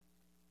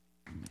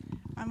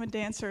I'm a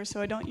dancer,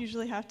 so I don't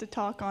usually have to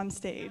talk on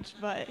stage,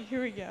 but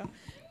here we go.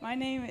 My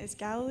name is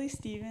Galilee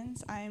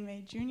Stevens. I am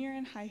a junior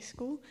in high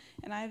school,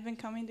 and I have been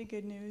coming to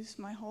Good News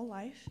my whole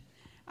life.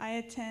 I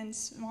attend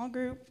small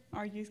group,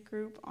 our youth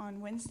group, on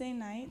Wednesday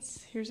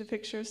nights. Here's a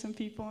picture of some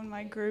people in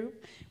my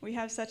group. We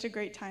have such a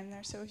great time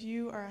there. So if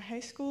you are a high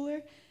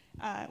schooler,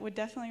 would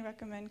definitely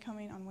recommend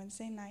coming on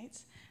Wednesday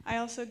nights. I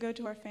also go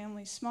to our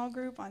family small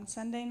group on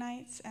Sunday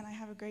nights, and I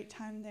have a great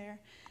time there.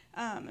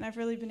 And I've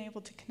really been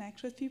able to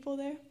connect with people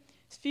there.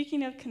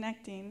 Speaking of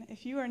connecting,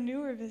 if you are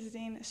new or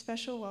visiting, a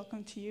special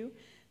welcome to you.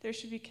 There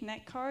should be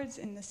connect cards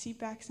in the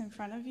seat backs in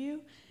front of you.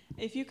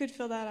 If you could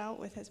fill that out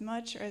with as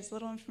much or as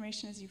little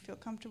information as you feel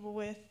comfortable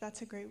with,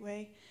 that's a great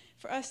way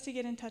for us to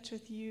get in touch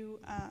with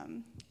you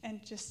and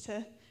just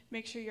to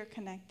make sure you're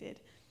connected.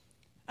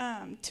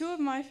 Two of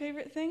my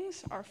favorite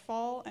things are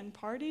fall and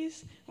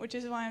parties, which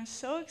is why I'm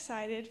so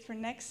excited for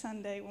next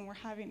Sunday when we're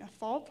having a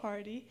fall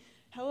party.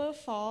 Hello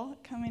Fall,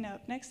 coming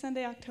up next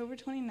Sunday, October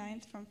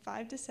 29th from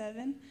 5 to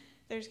 7.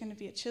 There's going to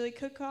be a chili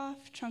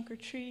cook-off, trunk or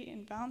treat,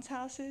 and bounce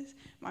houses.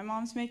 My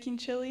mom's making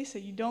chili, so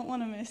you don't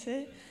want to miss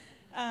it.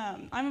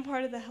 I'm a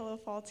part of the Hello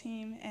Fall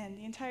team, and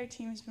the entire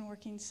team has been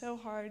working so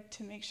hard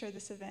to make sure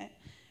this event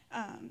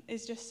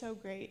is just so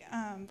great.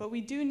 But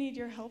we do need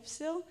your help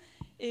still.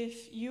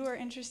 If you are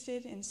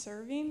interested in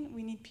serving,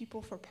 we need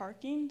people for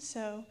parking.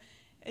 So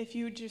if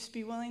you would just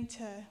be willing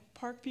to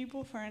park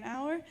people for an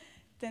hour,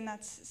 then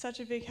that's such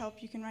a big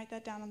help. You can write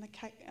that down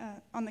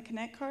on the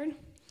Connect card.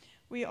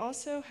 We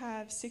also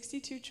have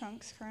 62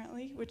 trunks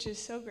currently, which is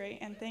so great,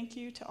 and thank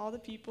you to all the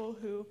people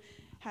who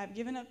have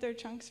given up their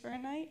trunks for a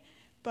night,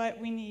 but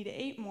we need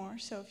 8 more,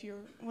 so if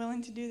you're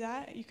willing to do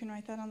that, you can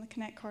write that on the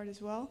Connect card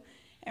as well.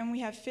 And we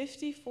have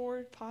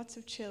 54 pots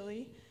of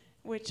chili,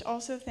 which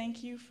also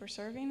thank you for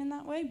serving in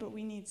that way, but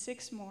we need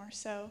 6 more,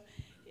 so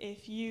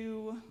if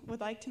you would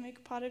like to make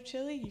a pot of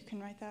chili, you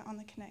can write that on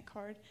the Connect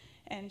card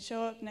and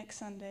show up next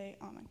Sunday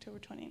on October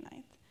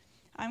 29th.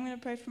 I'm going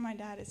to pray for my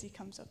dad as he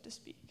comes up to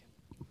speak.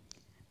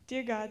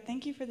 Dear God,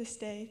 thank you for this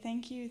day.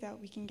 Thank you that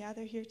we can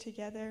gather here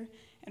together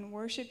and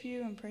worship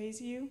you and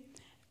praise you. I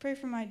pray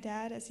for my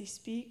dad as he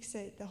speaks,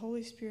 that the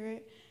Holy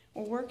Spirit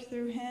will work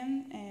through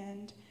him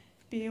and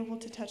be able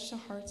to touch the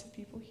hearts of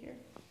people here.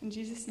 In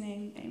Jesus'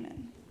 name,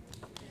 amen.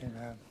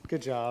 Amen.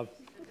 Good job.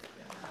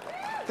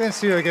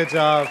 Didn't you do a good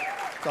job?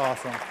 It's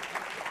awesome.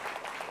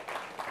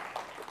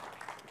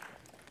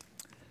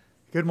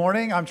 Good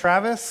morning. I'm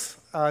Travis.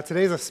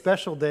 Today's a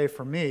special day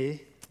for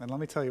me, and let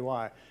me tell you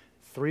why.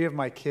 3 of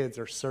my kids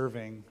are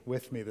serving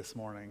with me this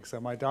morning. So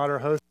my daughter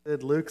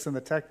hosted, Luke's in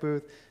the tech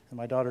booth, and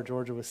my daughter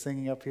Georgia was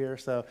singing up here.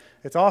 So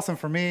it's awesome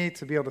for me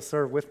to be able to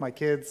serve with my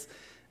kids.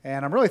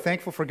 And I'm really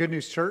thankful for Good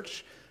News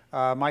Church.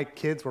 My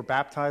kids were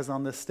baptized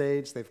on this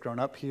stage. They've grown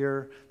up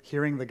here,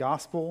 hearing the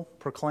gospel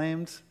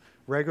proclaimed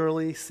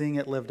regularly, seeing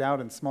it lived out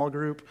in small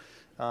group,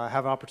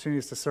 have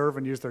opportunities to serve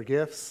and use their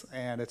gifts,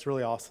 and it's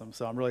really awesome.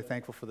 So I'm really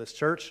thankful for this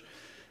church.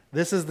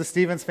 This is the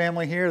Stevens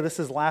family here. This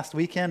is last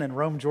weekend in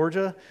Rome,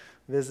 Georgia,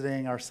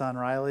 visiting our son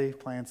Riley,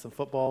 playing some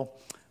football,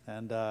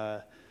 and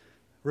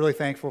really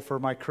thankful for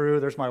my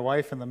crew. There's my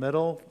wife in the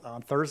middle.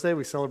 On Thursday,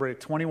 we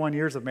celebrated 21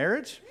 years of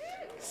marriage,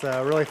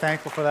 so really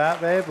thankful for that,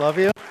 babe. Love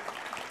you.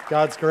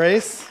 God's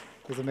grace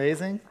is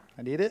amazing.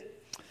 I need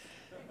it.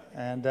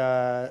 And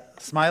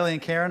Smiley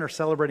and Karen are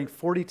celebrating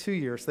 42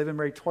 years. They've been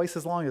married twice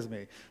as long as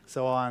me.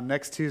 So on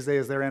next Tuesday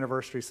is their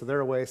anniversary, so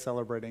they're away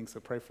celebrating, so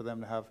pray for them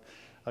to have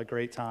a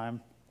great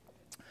time.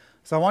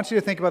 So I want you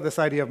to think about this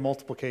idea of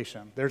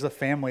multiplication. There's a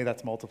family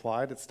that's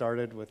multiplied. It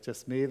started with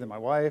just me, then my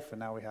wife, and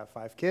now we have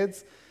 5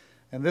 kids.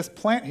 And this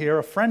plant here,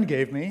 a friend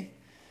gave me.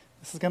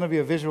 This is going to be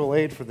a visual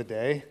aid for the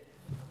day.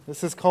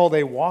 This is called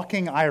a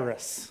walking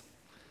iris.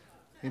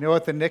 You know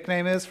what the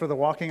nickname is for the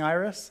walking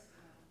iris?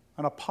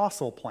 An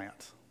apostle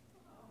plant.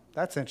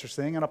 That's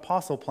interesting, an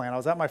apostle plant. I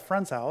was at my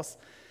friend's house,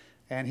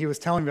 and he was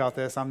telling me about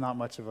this. I'm not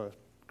much of a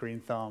green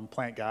thumb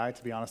plant guy,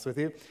 to be honest with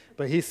you.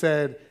 But he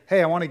said,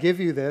 hey, I want to give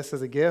you this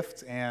as a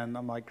gift. And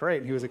I'm like, great.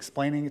 And he was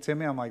explaining it to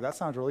me. I'm like, that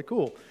sounds really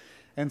cool.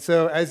 And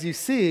so as you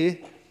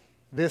see,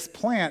 this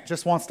plant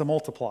just wants to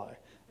multiply.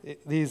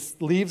 These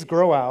leaves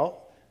grow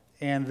out,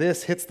 and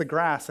this hits the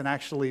grass and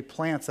actually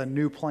plants a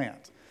new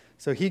plant.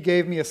 So he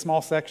gave me a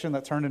small section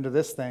that turned into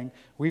this thing.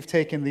 We've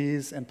taken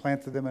these and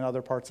planted them in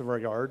other parts of our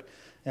yard.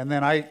 And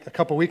then a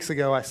couple weeks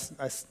ago, I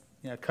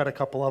cut a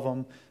couple of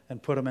them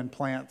and put them in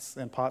plants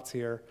and pots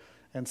here.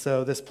 And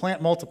so this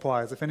plant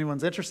multiplies. If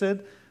anyone's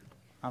interested,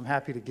 I'm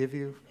happy to give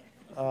you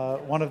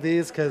one of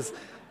these because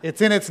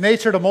it's in its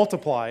nature to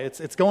multiply.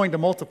 It's going to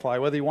multiply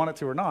whether you want it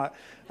to or not.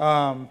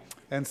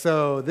 And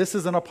so this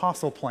is an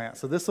apostle plant.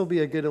 So this will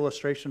be a good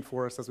illustration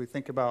for us as we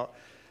think about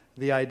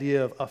the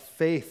idea of a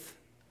faith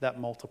that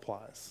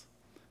multiplies.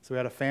 So we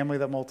had a family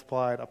that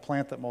multiplied, a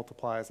plant that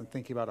multiplies, and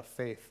thinking about a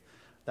faith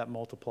that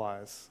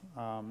multiplies.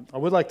 I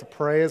would like to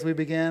pray as we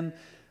begin.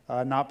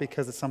 Not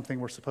because it's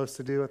something we're supposed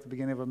to do at the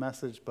beginning of a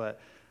message,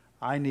 but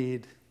I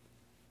need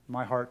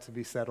my heart to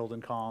be settled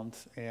and calmed,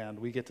 and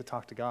we get to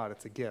talk to God.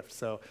 It's a gift.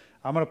 So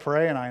I'm going to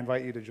pray, and I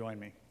invite you to join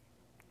me.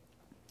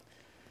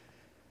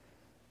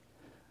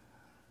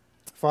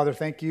 Father,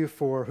 thank you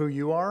for who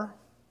you are.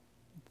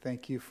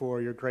 Thank you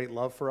for your great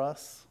love for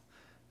us.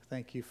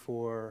 Thank you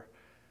for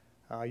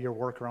your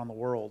work around the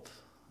world.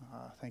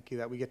 Thank you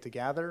that we get to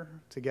gather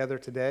together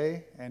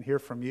today and hear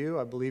from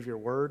you. I believe your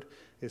word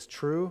is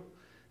true,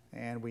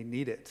 and we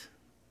need it.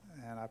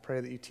 And I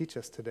pray that you teach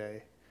us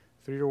today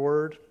through your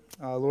word.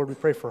 Lord, we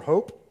pray for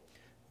hope.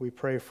 We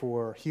pray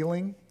for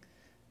healing,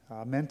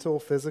 mental,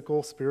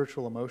 physical,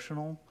 spiritual,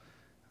 emotional.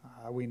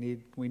 We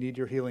need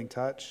your healing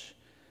touch.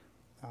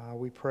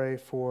 We pray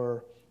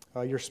for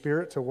your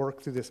spirit to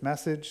work through this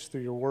message,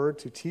 through your word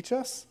to teach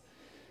us.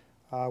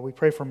 We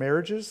pray for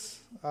marriages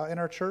in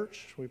our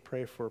church. We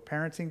pray for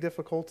parenting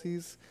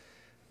difficulties.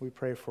 We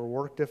pray for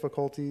work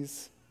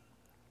difficulties.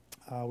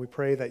 We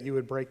pray that you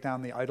would break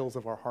down the idols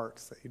of our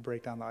hearts, that you'd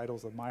break down the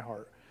idols of my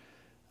heart.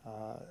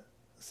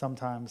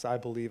 Sometimes I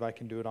believe I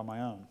can do it on my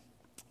own,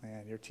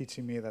 and you're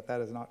teaching me that that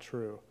is not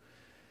true.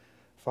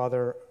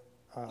 Father,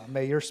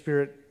 may your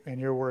spirit and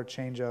your word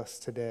change us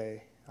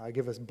today.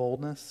 Give us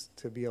boldness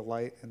to be a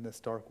light in this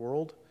dark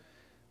world,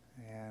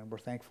 and we're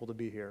thankful to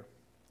be here.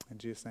 In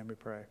Jesus' name we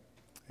pray.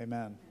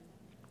 Amen.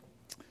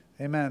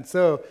 Amen.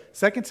 So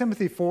 2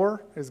 Timothy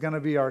 4 is going to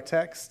be our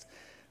text.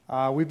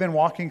 We've been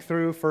walking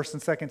through 1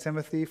 and 2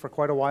 Timothy for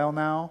quite a while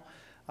now.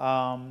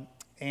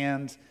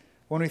 And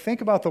when we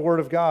think about the Word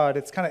of God,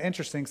 it's kind of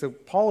interesting. So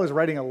Paul is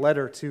writing a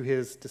letter to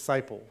his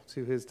disciple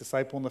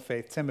in the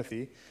faith,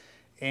 Timothy.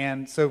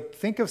 And so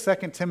think of 2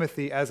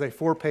 Timothy as a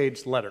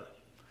 4-page letter.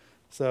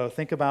 So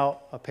think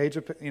about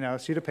a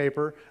sheet of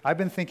paper. I've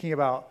been thinking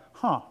about,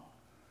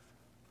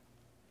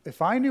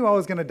 if I knew I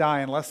was going to die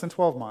in less than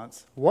 12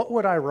 months, what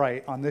would I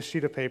write on this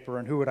sheet of paper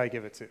and who would I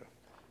give it to?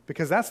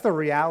 Because that's the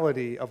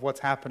reality of what's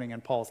happening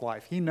in Paul's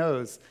life. He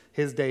knows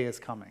his day is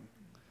coming.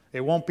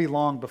 It won't be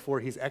long before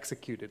he's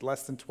executed.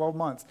 Less than 12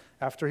 months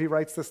after he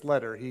writes this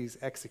letter, he's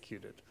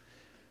executed.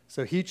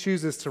 So he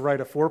chooses to write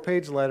a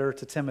 4-page letter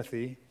to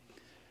Timothy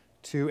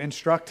to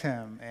instruct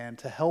him and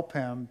to help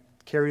him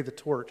carry the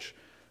torch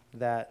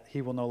that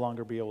he will no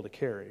longer be able to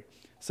carry.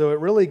 So it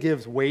really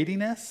gives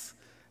weightiness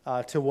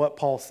to what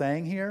Paul's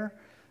saying here,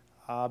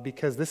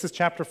 because this is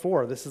chapter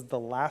 4. This is the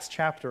last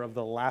chapter of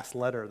the last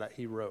letter that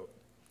he wrote.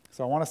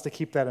 So I want us to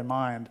keep that in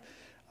mind.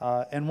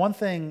 And one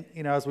thing,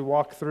 as we've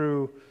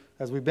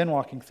been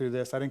walking through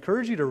this, I'd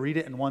encourage you to read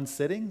it in one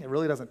sitting. It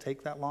really doesn't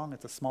take that long.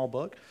 It's a small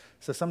book.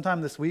 So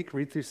sometime this week,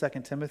 read through 2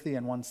 Timothy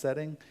in one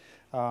sitting,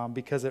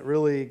 because it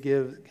really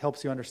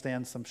helps you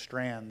understand some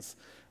strands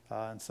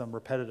and some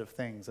repetitive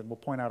things. And we'll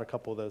point out a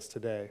couple of those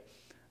today.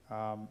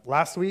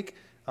 Last week,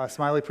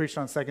 Smiley preached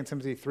on 2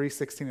 Timothy 3,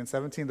 16, and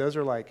 17. Those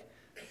are like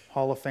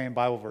Hall of Fame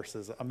Bible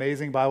verses,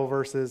 amazing Bible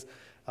verses.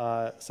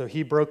 So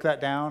he broke that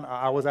down.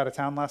 I was out of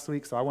town last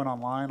week, so I went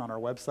online on our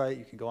website.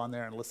 You can go on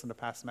there and listen to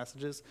past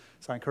messages.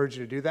 So I encourage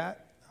you to do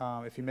that.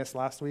 If you missed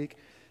last week,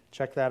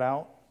 check that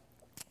out,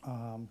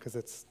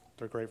 because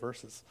they're great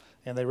verses.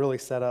 And they really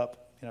set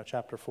up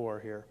chapter 4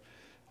 here.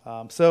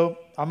 So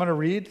I'm going to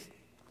read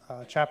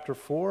chapter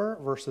 4,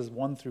 verses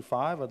 1 through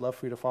 5. I'd love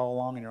for you to follow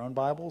along in your own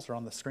Bibles or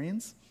on the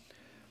screens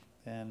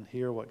and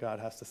hear what God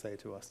has to say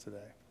to us today.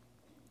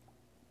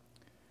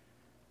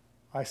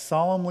 I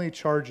solemnly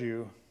charge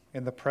you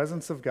in the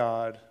presence of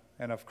God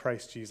and of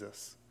Christ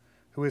Jesus,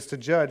 who is to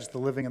judge the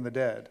living and the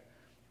dead,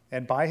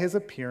 and by his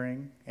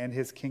appearing and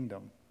his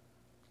kingdom,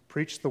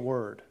 preach the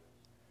word.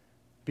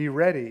 Be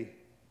ready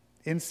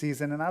in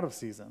season and out of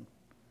season.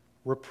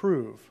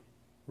 Reprove,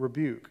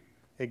 rebuke,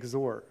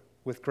 exhort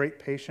with great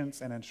patience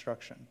and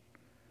instruction.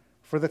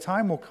 For the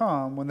time will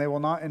come when they will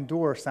not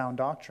endure sound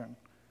doctrine,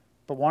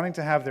 but wanting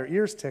to have their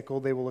ears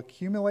tickled, they will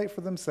accumulate for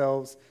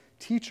themselves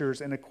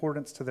teachers in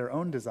accordance to their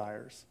own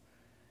desires,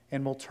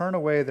 and will turn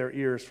away their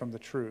ears from the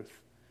truth,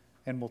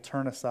 and will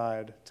turn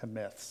aside to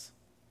myths.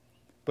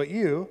 But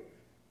you,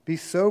 be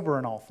sober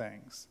in all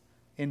things,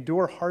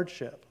 endure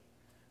hardship,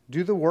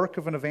 do the work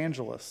of an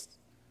evangelist,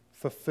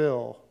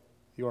 fulfill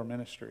your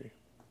ministry.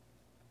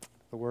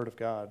 The word of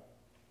God.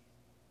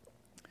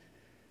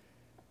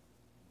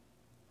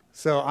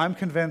 So I'm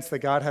convinced that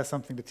God has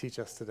something to teach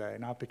us today,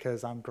 not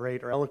because I'm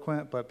great or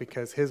eloquent, but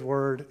because his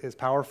word is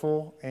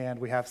powerful and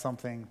we have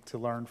something to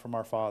learn from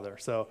our Father.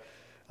 So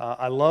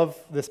I love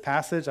this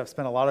passage. I've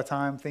spent a lot of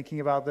time thinking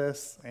about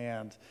this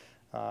and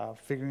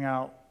figuring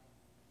out,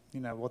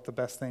 what the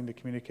best thing to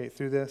communicate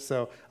through this.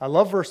 So I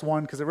love verse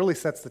 1 because it really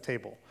sets the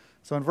table.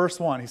 So in verse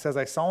 1, he says,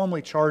 I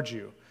solemnly charge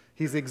you.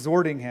 He's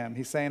exhorting him.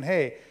 He's saying,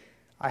 hey,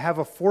 I have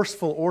a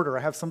forceful order.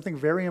 I have something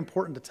very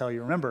important to tell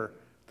you. Remember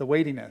the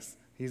weightiness.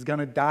 He's going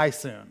to die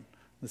soon.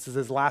 This is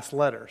his last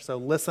letter. So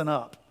listen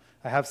up.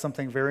 I have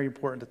something very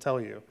important to tell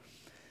you.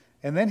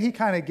 And then he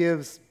kind of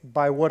gives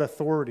by what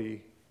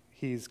authority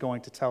he's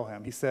going to tell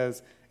him. He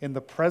says, in the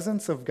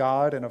presence of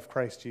God and of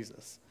Christ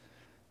Jesus.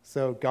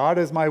 So God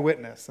is my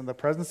witness. In the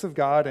presence of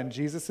God and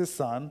Jesus, his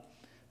son,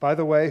 by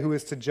the way, who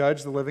is to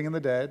judge the living and the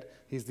dead.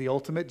 He's the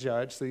ultimate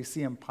judge. So you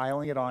see him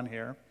piling it on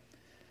here.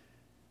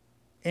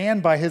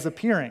 And by his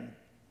appearing.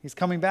 He's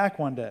coming back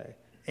one day.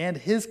 And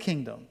his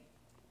kingdom.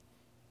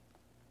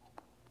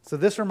 So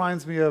this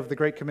reminds me of the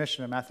Great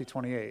Commission in Matthew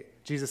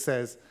 28. Jesus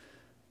says,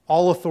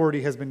 all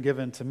authority has been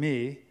given to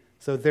me,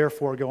 so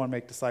therefore go and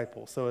make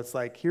disciples. So it's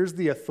like, here's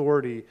the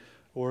authority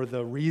or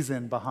the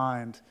reason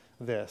behind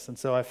this. And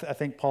so I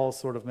think Paul's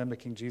sort of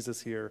mimicking Jesus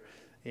here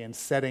in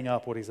setting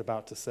up what he's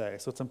about to say.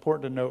 So it's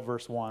important to note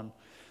verse 1,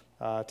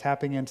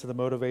 tapping into the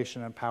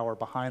motivation and power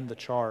behind the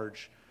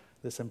charge,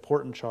 this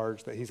important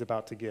charge that he's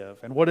about to give.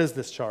 And what is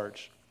this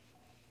charge?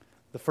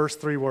 The first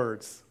 3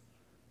 words: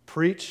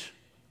 preach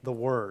the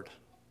word.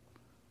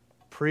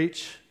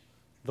 Preach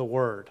the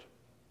word.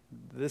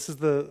 This is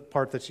the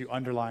part that you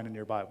underline in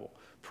your Bible.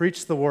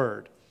 Preach the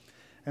word.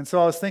 And so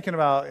I was thinking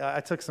about, I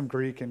took some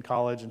Greek in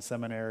college and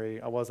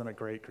seminary. I wasn't a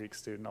great Greek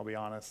student, I'll be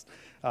honest.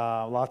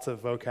 Lots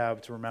of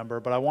vocab to remember.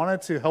 But I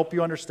wanted to help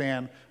you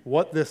understand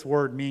what this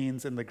word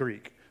means in the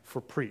Greek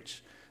for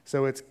preach.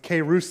 So it's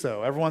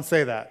kerusso. Everyone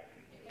say that.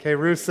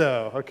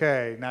 Kerusso.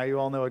 Okay, now you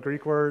all know a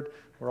Greek word.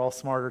 We're all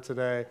smarter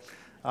today.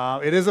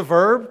 It is a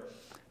verb.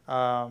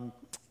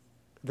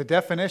 The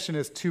definition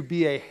is to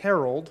be a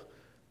herald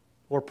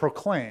or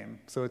proclaim.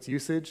 So it's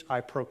usage.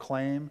 I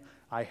proclaim,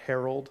 I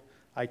herald,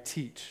 I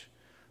teach.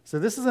 So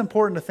this is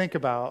important to think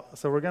about.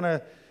 So we're going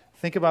to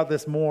think about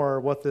this more,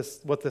 what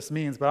this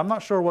means. But I'm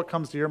not sure what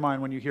comes to your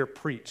mind when you hear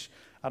preach.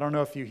 I don't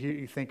know if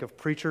you think of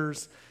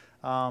preachers,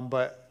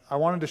 but I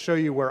wanted to show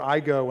you where I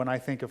go when I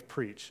think of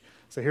preach.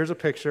 So here's a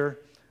picture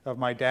of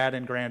my dad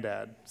and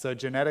granddad. So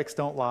genetics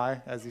don't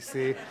lie, as you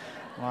see.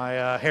 My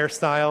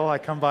hairstyle, I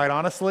come by it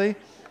honestly.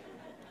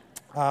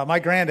 My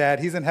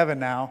granddad, he's in heaven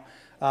now,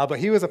 but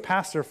he was a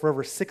pastor for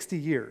over 60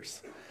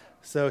 years.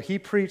 So he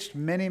preached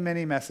many,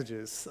 many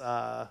messages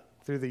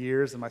through the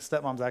years, and my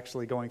stepmom's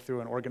actually going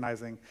through and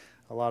organizing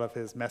a lot of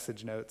his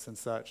message notes and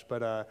such.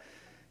 But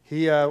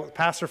he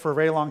pastored for a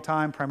very long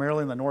time,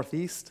 primarily in the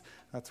Northeast.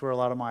 That's where a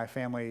lot of my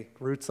family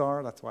roots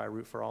are. That's why I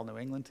root for all New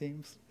England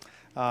teams.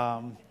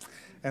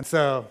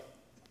 So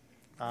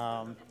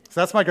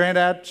that's my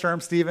granddad,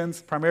 Sherm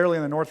Stevens, primarily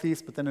in the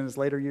Northeast, but then in his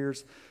later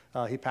years,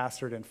 he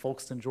pastored in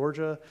Folkston,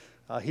 Georgia.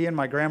 He and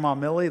my grandma,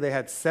 Millie, they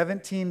had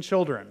 17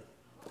 children.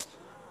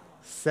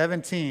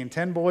 17,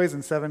 10 boys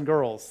and 7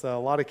 girls, so a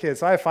lot of kids.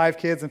 So I have 5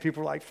 kids, and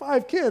people are like,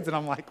 5 kids? And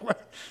I'm like,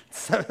 what?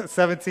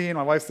 17,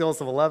 my wife's the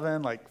oldest of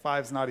 11, like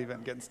 5's not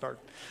even getting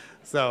started.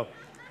 So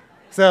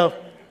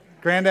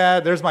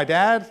granddad, there's my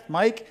dad,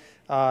 Mike.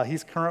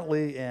 He's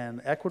currently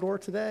in Ecuador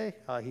today.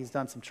 He's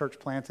done some church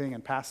planting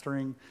and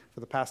pastoring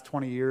for the past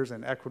 20 years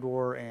in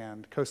Ecuador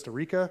and Costa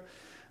Rica.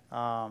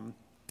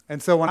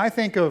 And so when I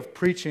think of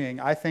preaching,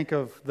 I think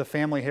of the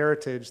family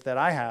heritage that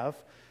I have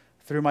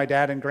through my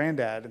dad and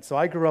granddad. And so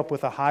I grew up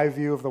with a high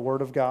view of the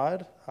Word of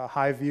God, a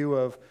high view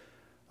of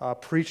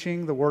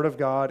preaching the Word of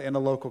God in a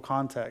local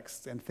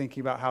context and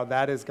thinking about how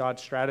that is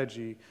God's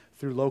strategy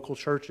through local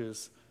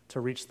churches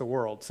to reach the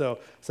world. So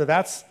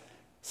that's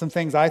some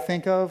things I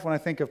think of when I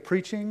think of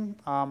preaching.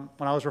 When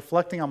I was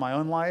reflecting on my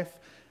own life,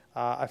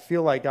 I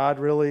feel like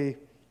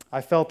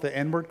I felt the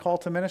inward call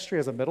to ministry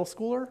as a middle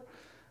schooler.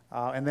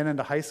 And then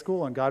into high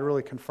school, and God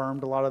really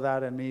confirmed a lot of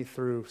that in me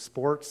through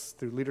sports,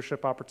 through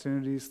leadership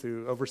opportunities,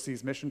 through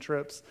overseas mission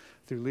trips,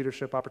 through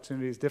leadership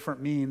opportunities,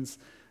 different means.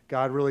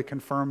 God really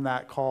confirmed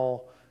that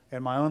call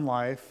in my own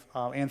life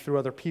and through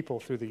other people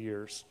through the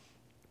years.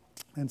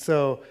 And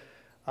so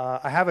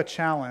I have a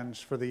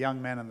challenge for the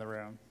young men in the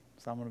room.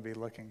 So I'm going to be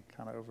looking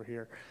kind of over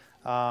here.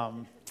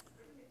 And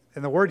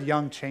the word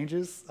young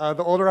changes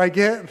the older I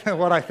get,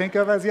 what I think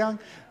of as young.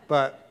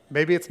 But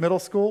maybe it's middle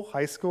school,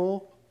 high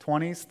school,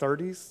 20s,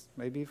 30s,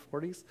 maybe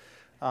 40s.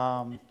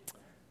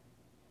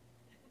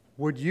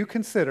 Would you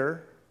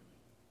consider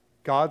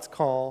God's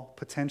call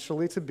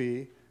potentially to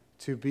be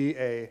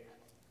a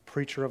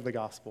preacher of the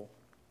gospel?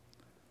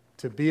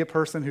 To be a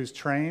person who's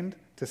trained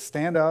to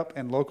stand up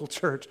in local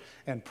church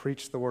and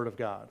preach the word of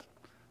God?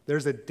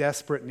 There's a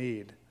desperate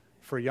need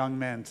for young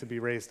men to be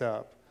raised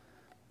up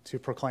to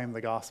proclaim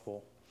the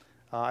gospel.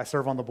 I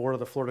serve on the board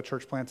of the Florida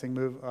Church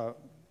Planting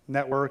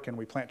Network, and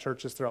we plant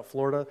churches throughout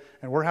Florida,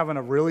 and we're having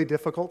a really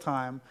difficult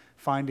time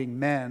finding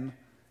men,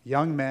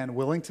 young men,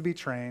 willing to be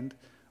trained,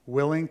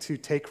 willing to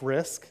take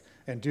risk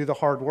and do the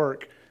hard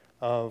work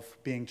of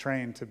being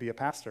trained to be a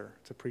pastor,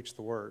 to preach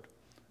the word.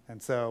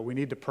 And so we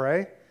need to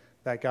pray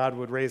that God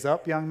would raise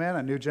up young men,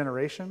 a new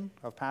generation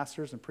of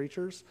pastors and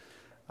preachers.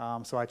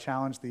 So I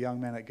challenge the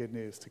young men at Good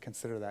News to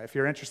consider that. If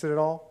you're interested at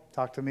all,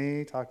 talk to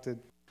me, talk to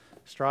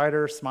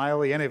Strider,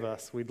 Smiley, any of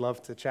us. We'd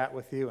love to chat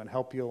with you and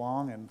help you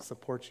along and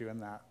support you in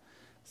that.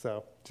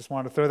 So just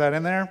wanted to throw that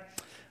in there.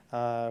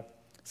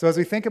 So as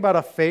we think about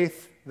a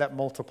faith that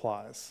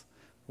multiplies,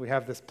 we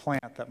have this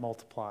plant that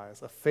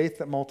multiplies, a faith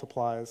that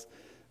multiplies.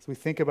 As we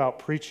think about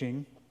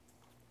preaching,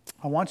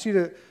 I want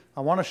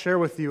to share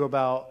with you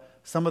about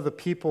some of the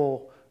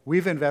people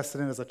we've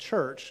invested in as a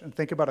church and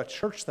think about a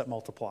church that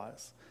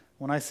multiplies.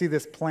 When I see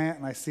this plant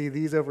and I see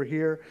these over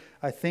here,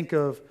 I think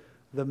of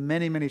the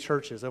many, many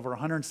churches, over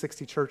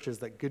 160 churches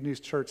that Good News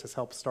Church has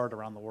helped start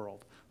around the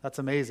world. That's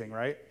amazing,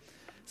 right?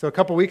 So a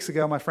couple weeks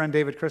ago, my friend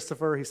David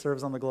Christopher, he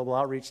serves on the global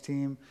outreach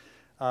team.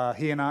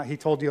 He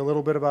told you a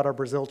little bit about our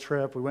Brazil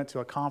trip. We went to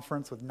a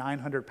conference with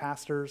 900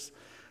 pastors.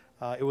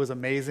 It was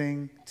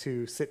amazing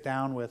to sit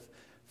down with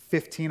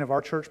 15 of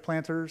our church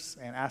planters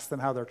and ask them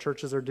how their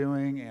churches are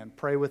doing and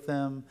pray with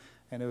them.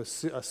 And it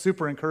was a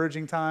super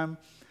encouraging time.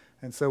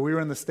 And so we were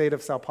in the state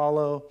of Sao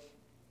Paulo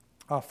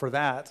for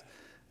that.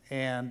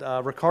 And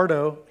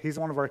Ricardo, he's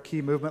one of our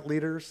key movement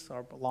leaders,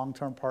 our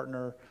long-term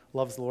partner,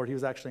 loves the Lord. He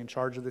was actually in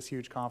charge of this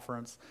huge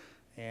conference.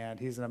 And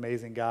he's an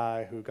amazing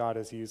guy who God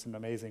has used in an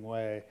amazing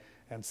way.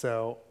 And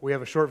so we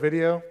have a short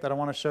video that I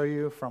want to show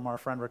you from our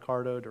friend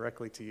Ricardo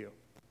directly to you.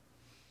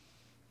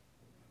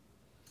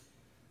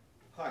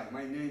 Hi,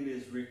 my name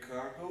is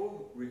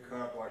Ricardo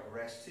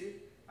Agresti.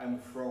 I'm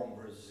from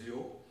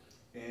Brazil,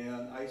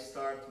 and I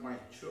started my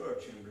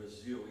church in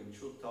Brazil in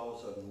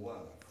 2001.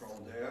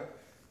 From there,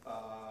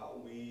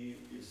 we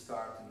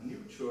start a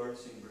new church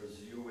in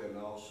Brazil and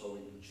also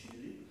in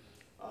Chile,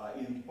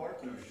 in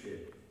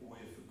partnership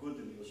with Good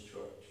News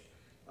Church.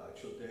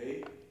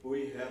 Today,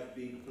 we have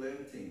been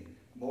planting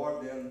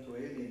more than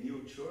 20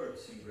 new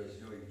churches in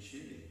Brazil and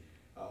Chile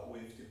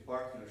with the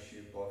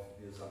partnership of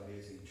this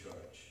amazing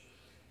church.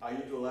 I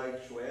would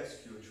like to ask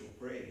you to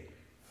pray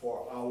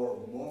for our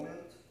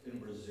moment in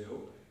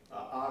Brazil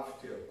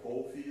after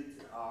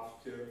COVID,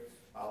 after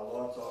a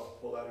lot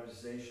of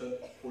polarization,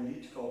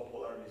 political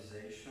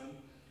polarization.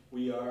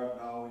 We are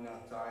now in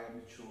a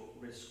time to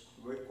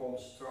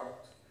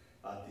reconstruct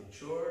the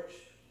church,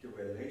 the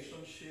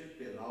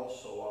relationship, and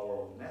also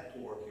our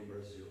network in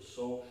Brazil.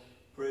 So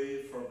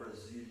pray for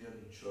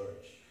Brazilian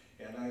church.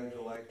 And I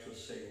would like to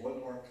say one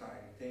more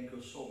time, thank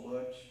you so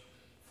much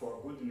for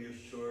Good News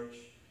Church,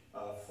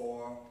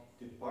 for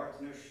the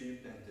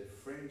partnership and the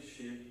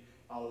friendship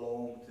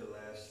along the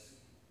last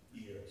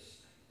years.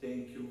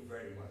 Thank you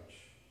very much.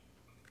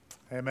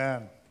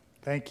 Amen.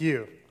 Thank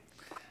you.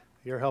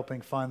 You're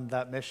helping fund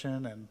that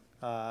mission, and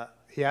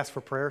he asked for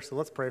prayer, so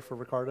let's pray for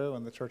Ricardo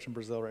and the church in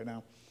Brazil right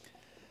now.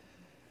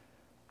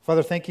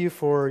 Father, thank you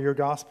for your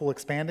gospel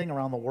expanding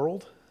around the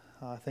world.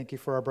 Thank you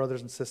for our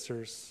brothers and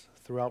sisters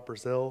throughout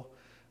Brazil.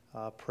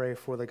 Pray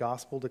for the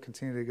gospel to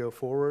continue to go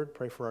forward.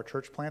 Pray for our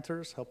church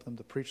planters. Help them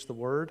to preach the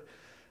word.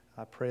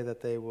 I pray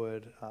that they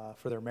would,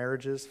 for their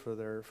marriages, for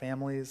their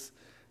families,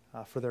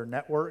 for their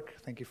network.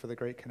 Thank you for the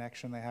great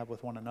connection they have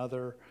with one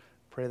another.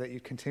 Pray that you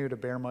continue to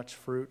bear much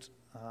fruit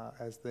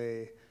as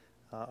they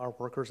are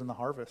workers in the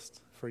harvest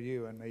for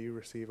you, and may you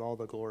receive all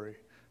the glory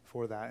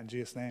for that. In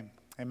Jesus' name,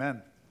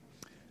 amen.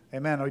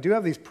 Amen. We do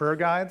have these prayer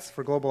guides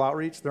for global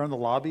outreach. They're in the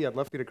lobby. I'd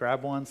love for you to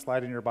grab one,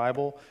 slide in your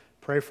Bible.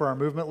 Pray for our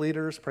movement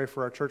leaders. Pray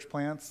for our church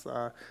plants.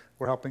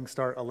 We're helping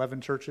start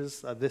 11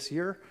 churches this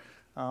year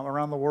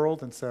around the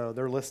world, and so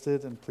they're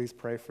listed, and please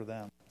pray for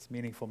them. It's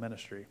meaningful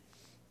ministry.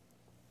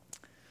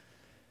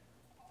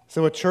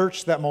 So a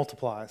church that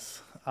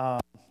multiplies.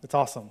 It's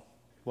awesome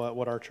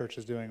what our church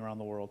is doing around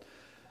the world.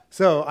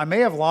 So I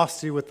may have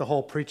lost you with the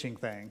whole preaching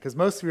thing, because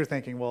most of you are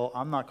thinking, well,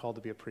 I'm not called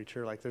to be a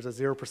preacher. Like, there's a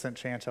 0%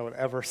 chance I would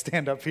ever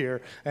stand up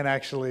here and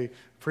actually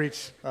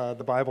preach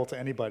the Bible to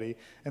anybody.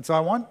 And so I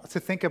want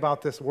to think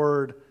about this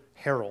word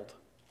herald,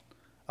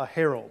 a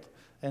herald.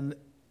 And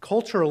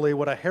culturally,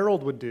 what a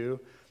herald would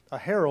do, a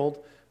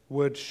herald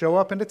would show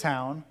up into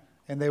town,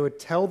 and they would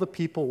tell the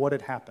people what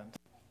had happened.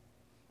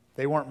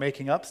 They weren't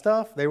making up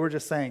stuff. They were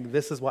just saying,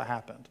 this is what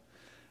happened.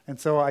 And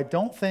so I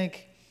don't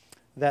think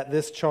that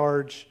this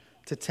charge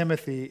to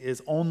Timothy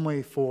is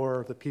only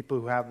for the people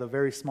who have the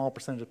very small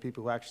percentage of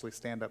people who actually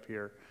stand up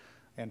here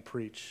and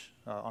preach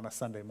on a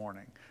Sunday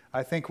morning.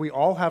 I think we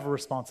all have a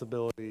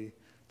responsibility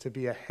to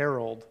be a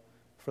herald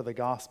for the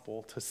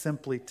gospel, to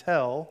simply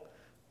tell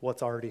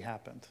what's already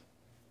happened.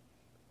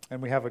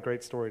 And we have a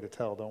great story to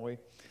tell, don't we?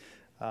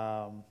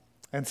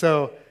 And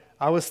so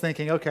I was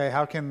thinking, okay,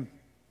 how can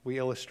we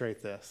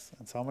illustrate this?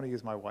 And so I'm going to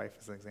use my wife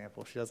as an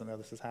example. She doesn't know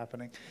this is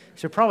happening. You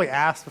should probably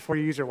ask before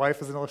you use your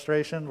wife as an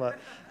illustration, but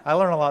I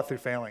learn a lot through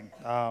failing.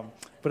 But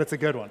it's a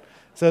good one.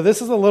 So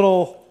this is a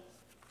little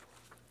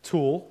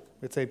tool.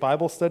 It's a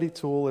Bible study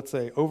tool. It's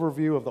an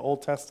overview of the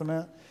Old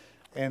Testament.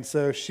 And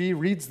so she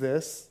reads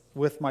this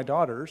with my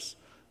daughters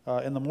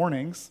in the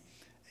mornings,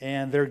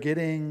 and they're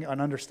getting an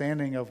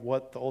understanding of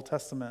what the Old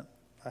Testament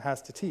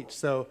has to teach.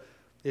 So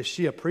is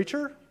she a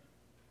preacher?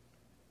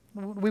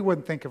 We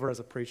wouldn't think of her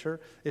as a preacher.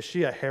 Is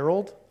she a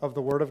herald of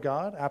the Word of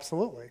God?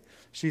 Absolutely.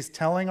 She's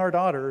telling our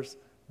daughters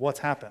what's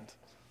happened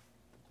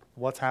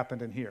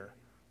in here.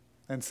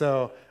 And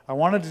so I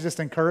wanted to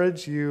just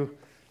encourage you,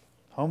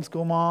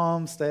 homeschool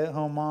moms,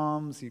 stay-at-home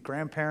moms, you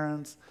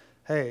grandparents,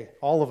 hey,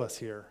 all of us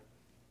here,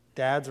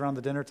 dads around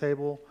the dinner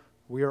table,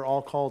 we are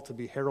all called to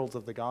be heralds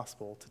of the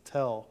gospel, to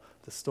tell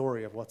the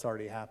story of what's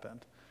already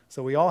happened.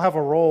 So we all have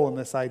a role in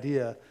this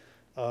idea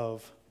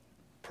of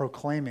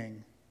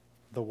proclaiming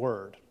the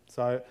Word.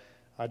 So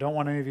I don't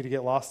want any of you to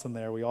get lost in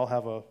there. We all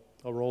have a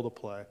role to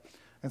play.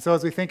 And so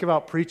as we think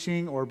about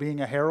preaching or being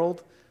a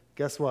herald,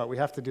 guess what? We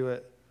have to do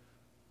it,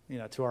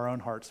 to our own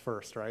hearts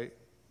first, right?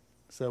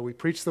 So we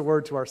preach the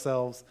word to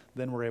ourselves,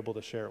 then we're able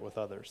to share it with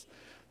others.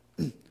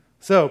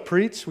 So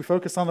preach, we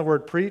focus on the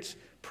word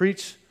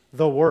preach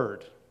the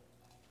word.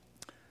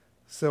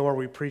 So are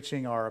we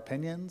preaching our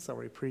opinions? Are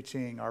we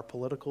preaching our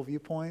political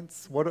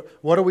viewpoints? What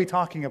are we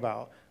talking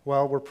about?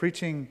 Well, we're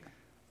preaching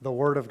the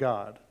Word of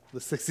God.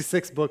 the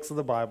 66 books of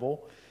the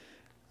Bible.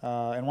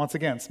 And once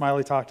again,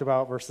 Smiley talked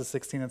about verses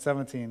 16 and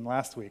 17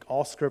 last week.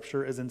 All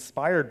Scripture is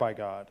inspired by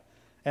God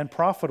and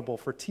profitable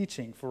for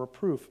teaching, for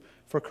reproof,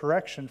 for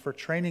correction, for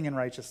training in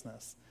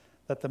righteousness,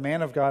 that the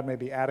man of God may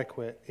be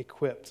adequate,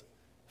 equipped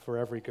for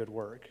every good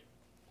work.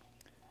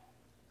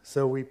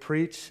 So we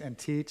preach and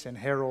teach and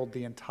herald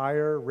the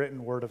entire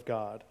written word of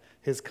God,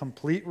 his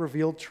complete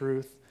revealed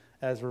truth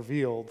as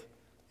revealed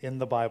in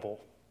the Bible.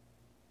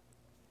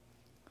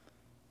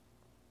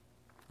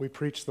 We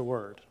preach the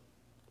word.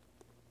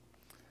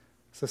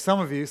 So some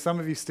of you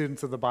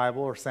students of the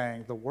Bible are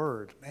saying, the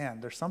word, man,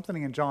 there's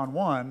something in John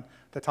 1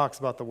 that talks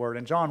about the word.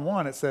 In John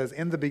 1, it says,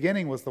 in the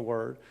beginning was the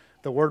word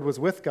was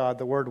with God,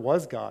 the word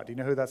was God. Do you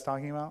know who that's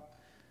talking about?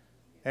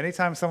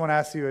 Anytime someone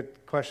asks you a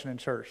question in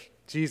church,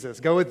 Jesus,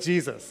 go with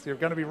Jesus. You're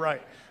going to be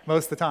right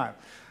most of the time.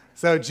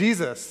 So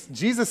Jesus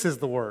is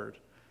the word.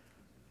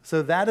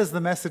 So that is the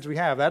message we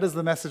have. That is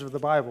the message of the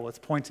Bible. It's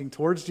pointing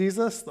towards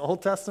Jesus, the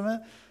Old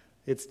Testament.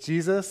 It's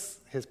Jesus,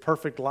 his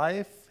perfect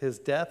life, his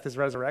death, his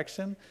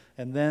resurrection,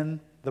 and then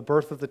the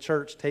birth of the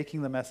church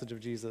taking the message of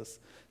Jesus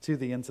to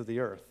the ends of the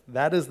earth.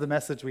 That is the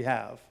message we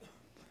have,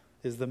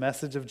 is the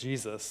message of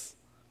Jesus.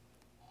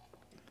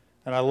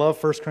 And I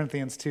love 1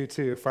 Corinthians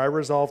 2:2. For I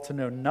resolved to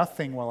know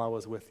nothing while I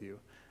was with you,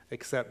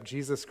 except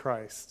Jesus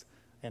Christ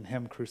and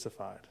him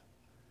crucified.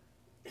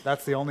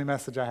 That's the only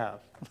message I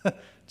have.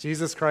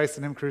 Jesus Christ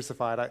and him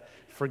crucified. I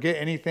forget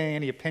anything,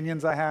 any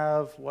opinions I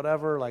have,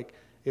 whatever. Like,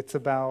 it's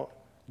about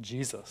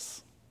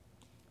Jesus.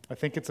 I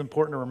think it's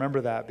important to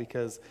remember that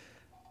because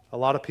a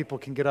lot of people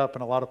can get up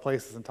in a lot of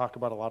places and talk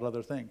about a lot of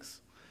other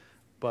things.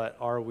 But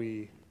are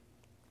we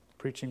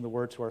preaching the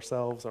word to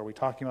ourselves? Are we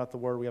talking about the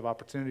word? We have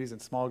opportunities in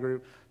small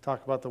group,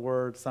 talk about the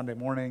word Sunday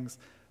mornings,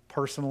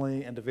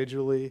 personally,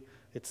 individually.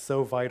 It's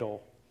so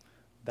vital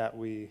that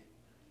we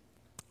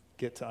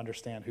get to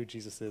understand who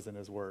Jesus is in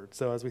his word.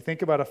 So as we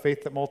think about a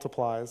faith that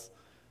multiplies,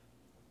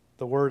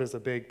 the word is a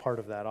big part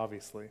of that,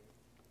 obviously.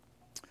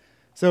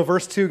 So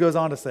verse 2 goes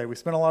on to say, we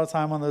spent a lot of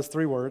time on those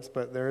three words,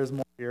 but there is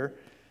more here.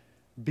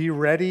 Be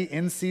ready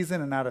in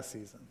season and out of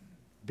season.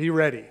 Be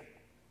ready.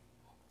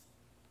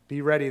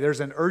 Be ready. There's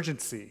an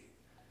urgency.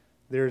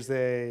 There's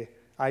a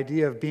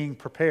idea of being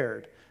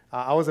prepared.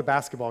 I was a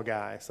basketball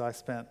guy, so I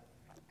spent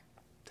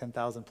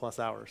 10,000 plus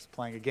hours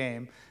playing a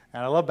game,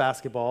 and I love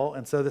basketball,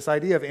 and so this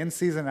idea of in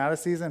season and out of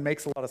season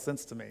makes a lot of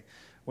sense to me.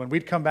 When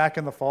we'd come back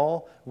in the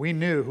fall, we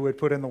knew who had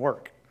put in the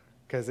work,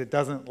 because it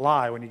doesn't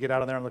lie when you get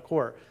out there on the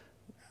court.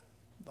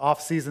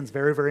 Off season's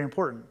very, very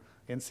important.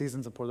 In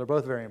season's important. They're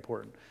both very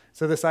important.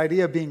 So this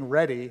idea of being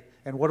ready,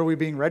 and what are we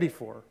being ready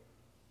for?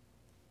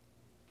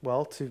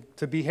 Well,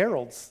 to be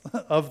heralds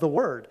of the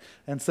word.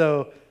 And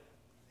so,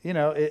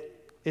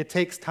 it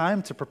takes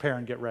time to prepare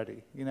and get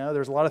ready.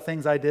 There's a lot of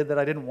things I did that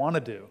I didn't want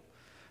to do.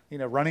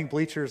 Running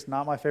bleachers,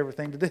 not my favorite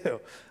thing to do.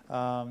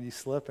 You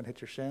slip and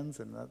hit your shins,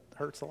 and that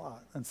hurts a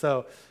lot. And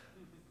so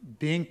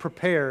being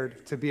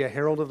prepared to be a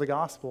herald of the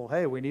gospel,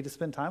 hey, we need to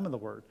spend time in the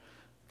word,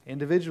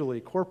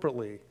 individually,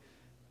 corporately,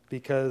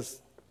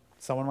 because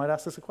someone might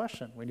ask us a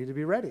question. We need to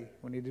be ready.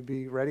 We need to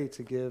be ready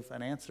to give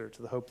an answer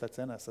to the hope that's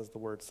in us, as the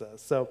word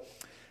says. So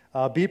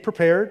be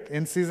prepared,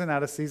 in season,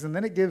 out of season.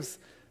 Then it gives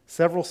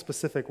several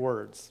specific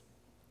words.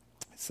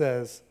 It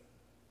says,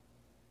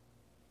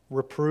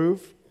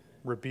 reprove,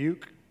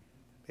 rebuke,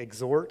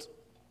 exhort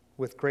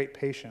with great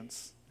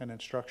patience and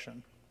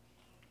instruction.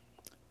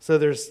 So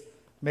there's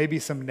maybe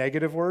some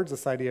negative words,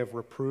 this idea of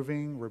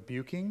reproving,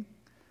 rebuking.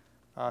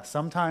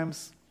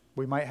 Sometimes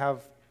we might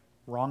have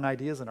wrong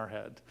ideas in our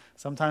head.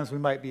 Sometimes we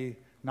might be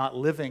not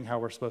living how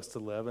we're supposed to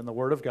live, and the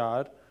Word of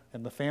God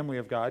and the family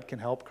of God can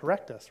help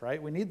correct us,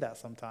 right? We need that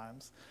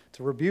sometimes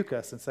to rebuke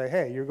us and say,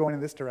 hey, you're going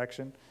in this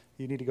direction,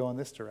 you need to go in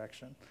this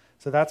direction.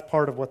 So that's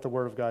part of what the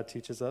Word of God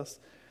teaches us.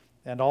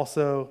 And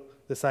also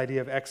this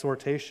idea of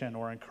exhortation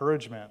or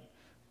encouragement,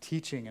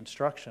 teaching,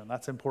 instruction,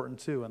 that's important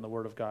too, and the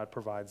Word of God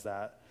provides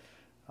that,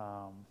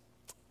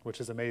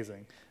 which is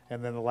amazing.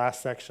 And then the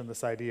last section,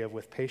 this idea of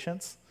with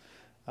patience.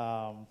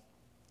 I'm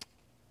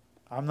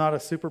not a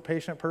super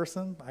patient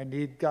person. I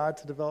need God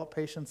to develop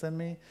patience in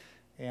me.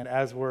 And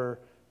as we're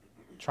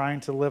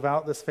trying to live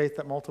out this faith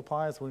that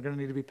multiplies, we're going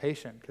to need to be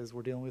patient because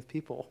we're dealing with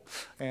people.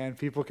 And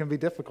people can be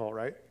difficult,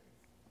 right?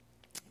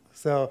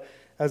 So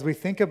as we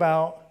think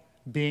about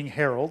being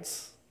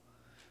heralds,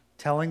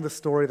 telling the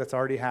story that's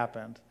already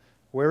happened,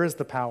 where is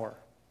the power?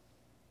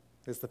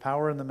 Is the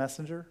power in the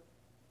messenger?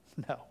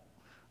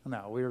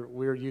 No,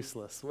 we're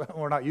useless.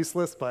 We're not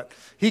useless, but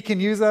he can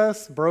use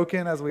us,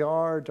 broken as we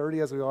are, dirty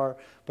as we are,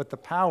 but the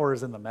power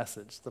is in the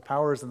message. The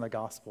power is in the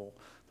gospel.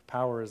 The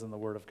power is in the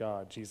word of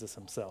God, Jesus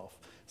himself.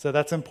 So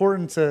that's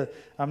important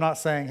I'm not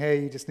saying,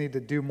 hey, you just need to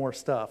do more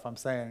stuff. I'm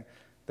saying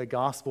the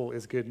gospel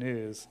is good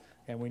news,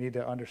 and we need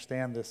to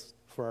understand this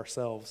for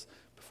ourselves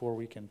before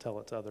we can tell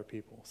it to other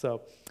people.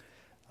 So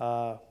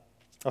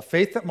a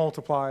faith that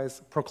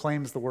multiplies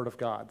proclaims the word of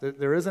God.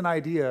 There is an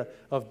idea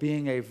of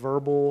being a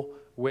verbal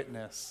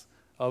witness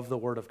of the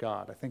word of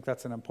God. I think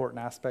that's an important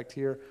aspect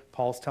here.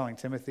 Paul's telling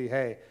Timothy,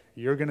 hey,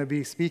 you're going to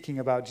be speaking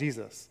about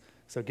Jesus.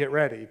 So get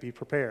ready, be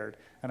prepared.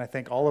 And I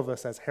think all of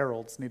us as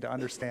heralds need to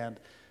understand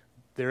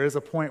there is a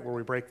point where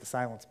we break the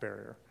silence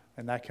barrier.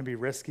 And that can be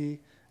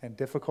risky and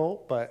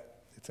difficult,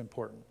 but it's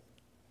important.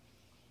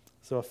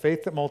 So a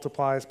faith that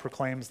multiplies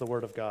proclaims the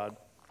word of God.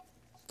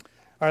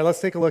 All right, let's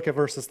take a look at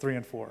verses 3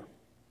 and 4.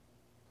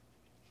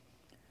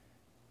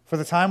 For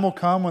the time will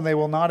come when they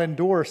will not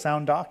endure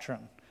sound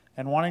doctrine,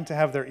 and wanting to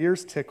have their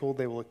ears tickled,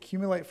 they will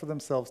accumulate for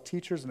themselves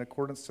teachers in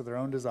accordance to their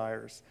own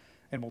desires,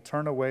 and will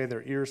turn away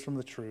their ears from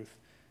the truth,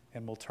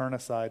 and will turn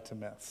aside to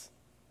myths.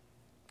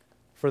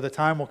 For the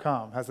time will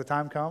come. Has the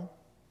time come?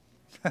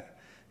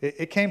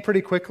 It came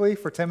pretty quickly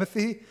for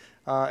Timothy,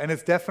 and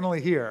it's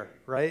definitely here,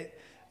 right?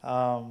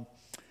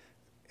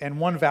 And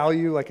one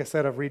value, like I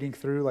said, of reading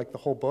through like the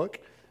whole book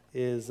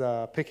is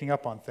picking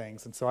up on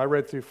things. And so I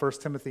read through 1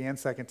 Timothy and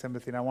 2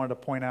 Timothy, and I wanted to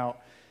point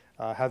out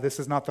how this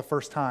is not the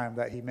first time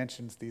that he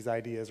mentions these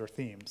ideas or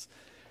themes.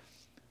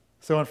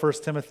 So in 1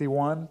 Timothy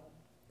 1,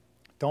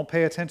 don't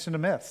pay attention to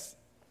myths.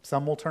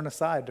 Some will turn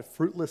aside to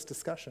fruitless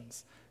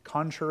discussions,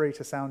 contrary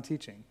to sound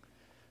teaching.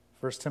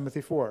 1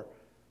 Timothy 4,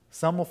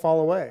 some will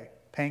fall away,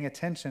 paying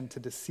attention to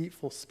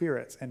deceitful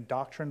spirits and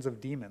doctrines of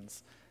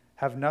demons,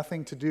 have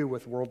nothing to do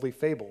with worldly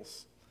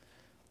fables.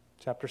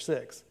 Chapter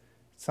 6,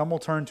 some will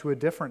turn to a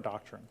different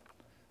doctrine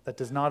that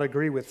does not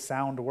agree with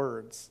sound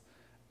words.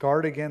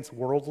 Guard against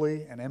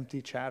worldly and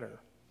empty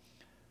chatter.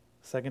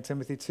 2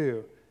 Timothy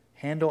 2,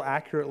 handle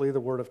accurately the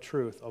word of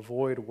truth.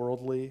 Avoid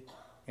worldly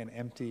and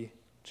empty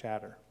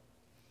chatter.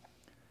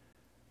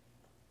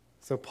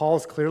 So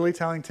Paul's clearly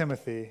telling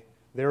Timothy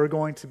there are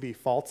going to be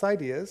false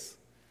ideas,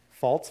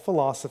 false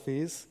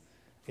philosophies,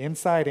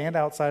 inside and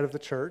outside of the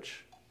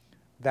church,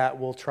 that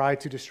will try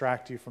to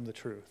distract you from the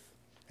truth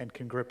and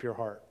can grip your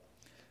heart.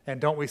 And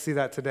don't we see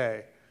that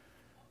today?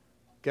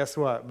 Guess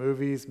what?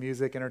 Movies,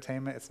 music,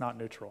 entertainment, it's not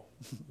neutral.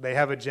 They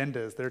have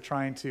agendas. They're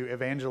trying to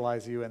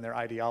evangelize you in their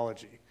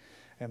ideology.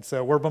 And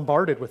so we're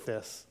bombarded with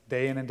this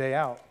day in and day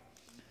out.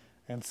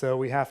 And so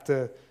we have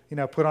to,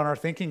 put on our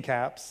thinking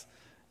caps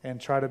and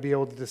try to be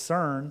able to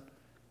discern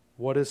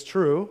what is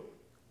true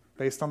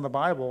based on the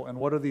Bible and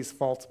what are these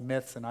false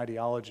myths and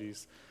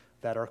ideologies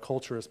that our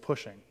culture is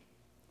pushing.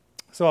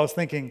 So I was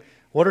thinking,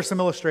 what are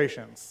some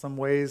illustrations, some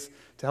ways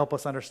to help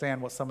us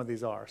understand what some of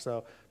these are?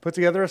 So put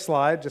together a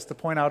slide just to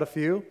point out a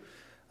few.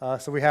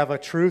 So we have a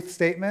truth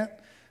statement,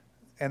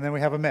 and then we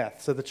have a myth.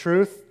 So the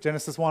truth,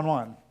 Genesis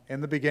 1:1,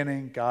 in the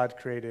beginning, God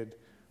created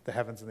the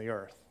heavens and the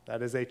earth.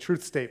 That is a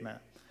truth statement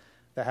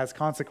that has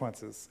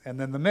consequences. And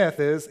then the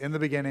myth is, in the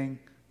beginning,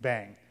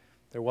 bang.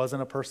 There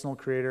wasn't a personal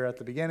creator at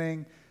the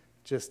beginning,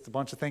 just a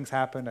bunch of things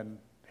happened, and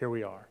here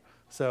we are.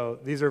 So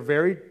these are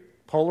very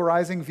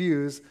polarizing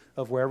views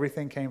of where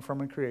everything came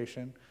from in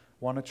creation.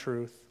 One a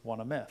truth, one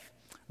a myth.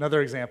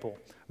 Another example,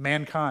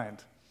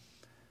 mankind.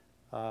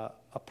 A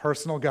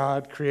personal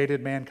God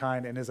created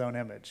mankind in his own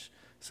image.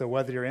 So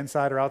whether you're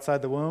inside or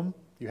outside the womb,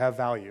 you have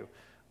value.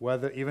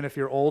 Even if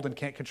you're old and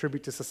can't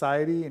contribute to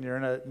society and you're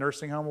in a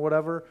nursing home or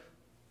whatever,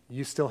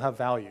 you still have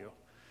value.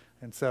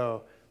 And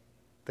so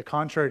the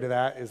contrary to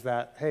that is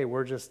that, hey,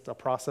 we're just a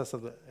process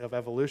of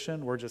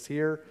evolution. We're just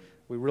here.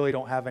 We really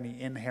don't have any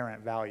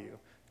inherent value.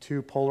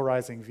 Two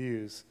polarizing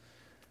views.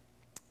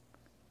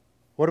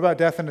 What about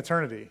death and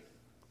eternity?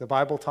 The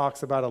Bible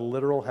talks about a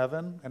literal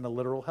heaven and a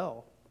literal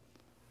hell.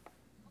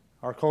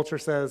 Our culture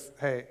says,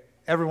 hey,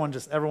 everyone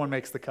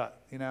makes the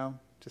cut,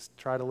 just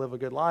try to live a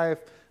good life.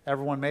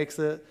 Everyone makes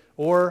it.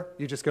 Or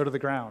you just go to the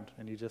ground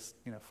and you just,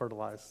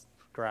 fertilize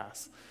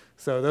grass.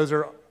 So those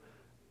are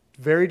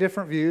very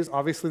different views.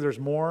 Obviously, there's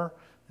more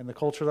in the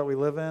culture that we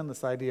live in,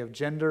 this idea of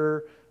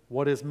gender,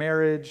 what is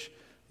marriage.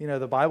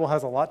 The Bible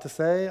has a lot to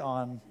say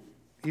on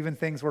even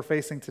things we're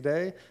facing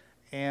today,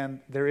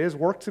 and there is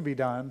work to be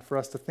done for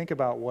us to think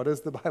about what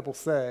does the Bible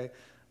say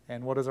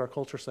and what does our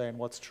culture say and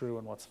what's true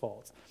and what's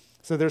false.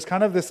 So there's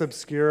kind of this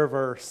obscure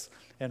verse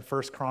in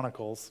 1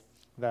 Chronicles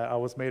that I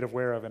was made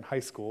aware of in high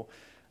school.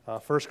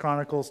 1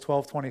 Chronicles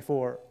 12:24,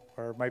 or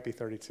it might be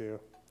 32.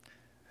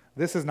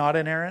 This is not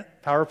inerrant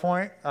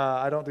PowerPoint.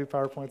 I don't do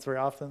PowerPoints very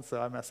often,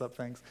 so I mess up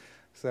things.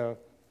 So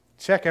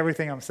check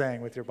everything I'm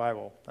saying with your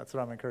Bible. That's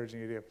what I'm encouraging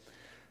you to do.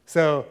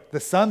 So the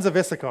sons of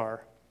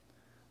Issachar,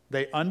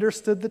 they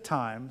understood the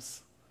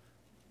times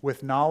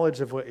with knowledge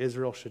of what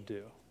Israel should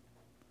do.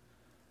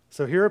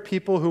 So here are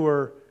people who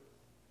are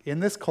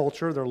in this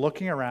culture, they're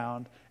looking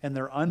around, and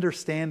they're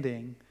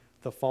understanding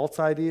the false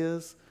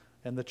ideas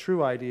and the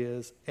true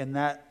ideas, and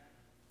that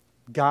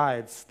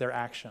guides their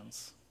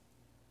actions.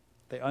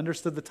 They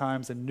understood the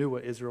times and knew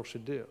what Israel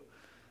should do.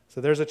 So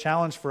there's a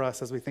challenge for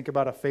us as we think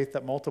about a faith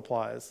that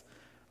multiplies.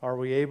 Are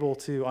we able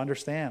to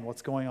understand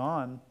what's going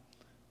on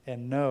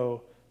and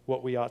know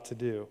what we ought to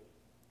do?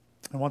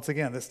 And once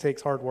again, this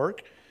takes hard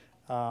work,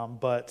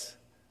 but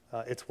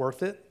it's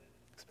worth it,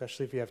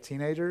 especially if you have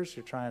teenagers.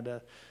 You're trying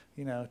to,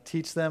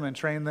 teach them and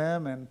train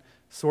them and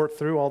sort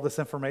through all this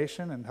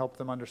information and help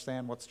them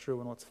understand what's true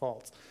and what's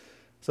false.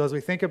 So as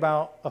we think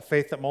about a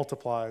faith that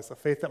multiplies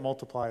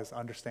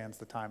understands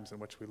the times in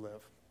which we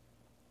live.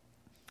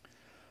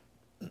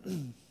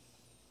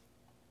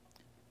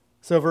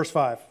 So verse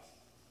 5.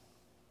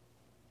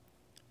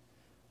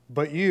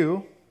 But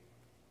you,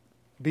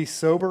 be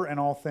sober in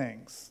all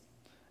things,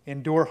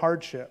 endure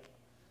hardship,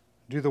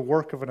 do the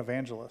work of an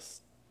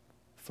evangelist,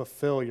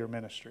 fulfill your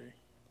ministry.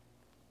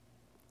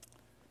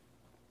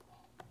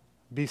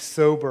 Be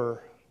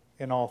sober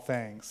in all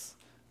things.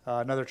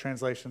 Another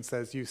translation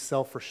says use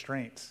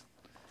self-restraint.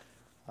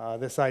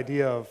 This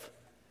idea of,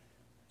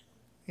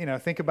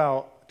 think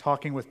about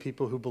talking with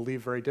people who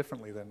believe very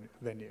differently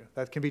than you.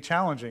 That can be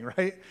challenging,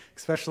 right?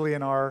 Especially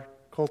in our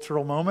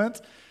cultural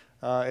moment.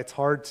 It's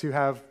hard to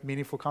have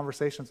meaningful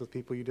conversations with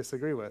people you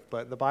disagree with.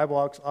 But the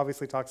Bible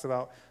obviously talks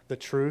about the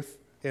truth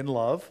in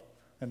love,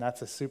 and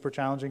that's a super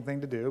challenging thing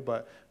to do,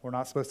 but we're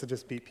not supposed to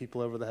just beat people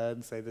over the head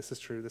and say, this is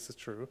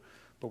true,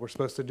 but we're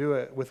supposed to do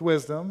it with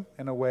wisdom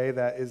in a way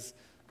that is,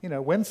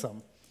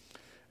 winsome.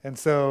 And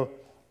so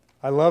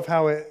I love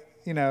how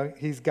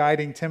he's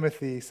guiding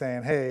Timothy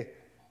saying, hey,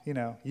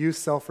 use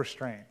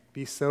self-restraint,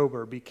 be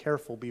sober, be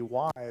careful, be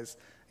wise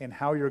in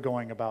how you're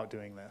going about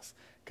doing this.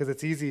 Because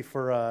it's easy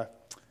for,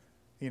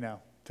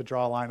 to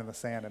draw a line in the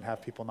sand and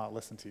have people not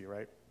listen to you,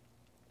 right?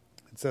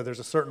 And so there's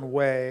a certain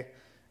way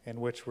in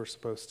which we're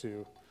supposed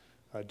to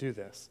do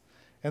this.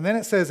 And then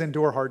it says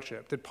endure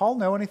hardship. Did Paul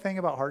know anything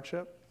about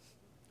hardship?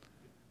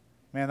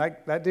 Man,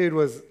 that dude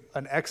was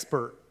an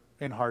expert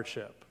in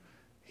hardship.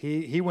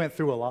 He went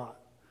through a lot.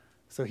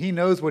 So he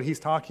knows what he's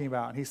talking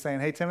about. And he's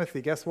saying, hey,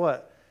 Timothy, guess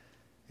what?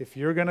 If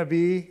you're going to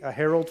be a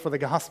herald for the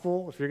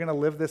gospel, if you're going to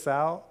live this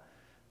out,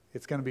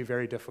 it's going to be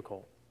very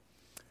difficult.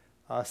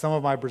 Some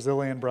of my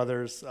Brazilian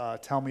brothers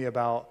tell me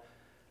about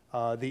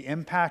the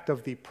impact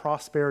of the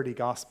prosperity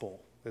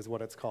gospel, is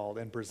what it's called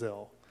in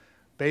Brazil.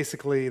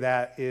 Basically,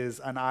 that is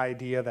an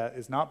idea that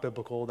is not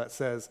biblical that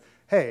says,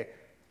 hey,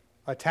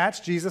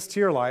 attach Jesus to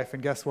your life,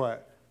 and guess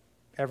what?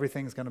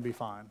 Everything's going to be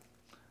fine.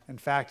 In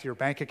fact, your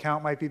bank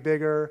account might be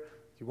bigger,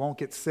 you won't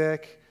get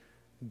sick,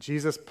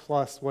 Jesus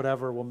plus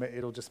whatever,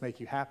 it'll just make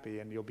you happy,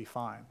 and you'll be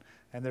fine.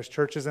 And there's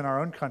churches in our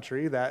own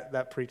country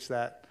that preach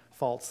that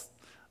false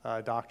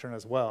doctrine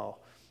as well.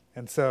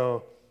 And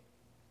so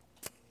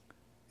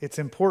it's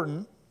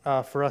important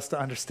for us to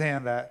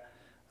understand that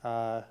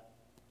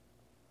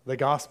the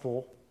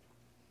gospel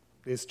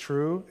is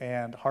true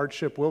and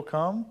hardship will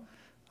come.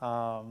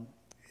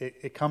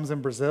 It comes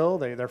in Brazil.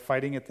 They're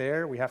fighting it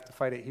there. We have to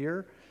fight it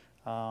here.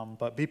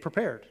 But be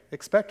prepared.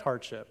 Expect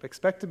hardship.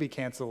 Expect to be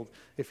canceled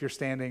if you're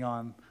standing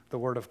on the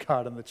word of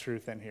God and the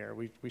truth in here.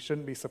 We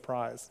shouldn't be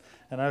surprised.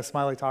 And I know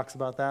Smiley talks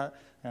about that,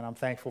 and I'm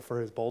thankful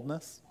for his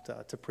boldness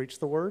to preach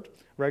the word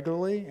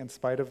regularly in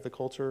spite of the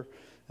culture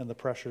and the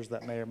pressures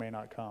that may or may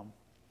not come.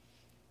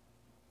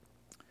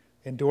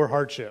 Endure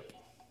hardship.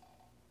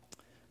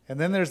 And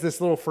then there's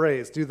this little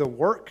phrase, do the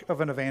work of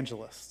an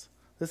evangelist.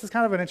 This is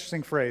kind of an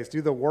interesting phrase,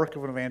 do the work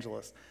of an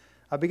evangelist.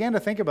 I began to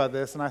think about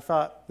this, and I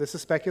thought, this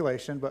is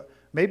speculation, but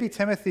maybe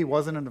Timothy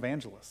wasn't an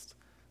evangelist.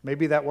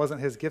 Maybe that wasn't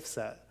his gift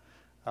set.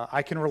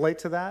 I can relate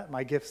to that.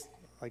 My gifts,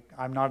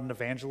 I'm not an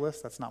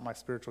evangelist. That's not my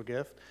spiritual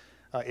gift.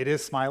 It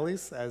is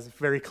Smiley's, as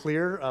very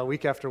clear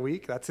week after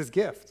week. That's his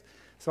gift.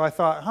 So I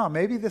thought,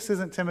 maybe this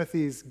isn't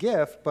Timothy's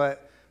gift,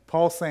 but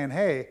Paul's saying,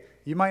 hey,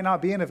 you might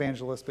not be an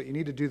evangelist, but you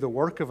need to do the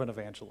work of an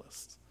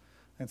evangelist.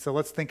 And so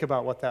let's think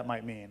about what that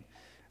might mean.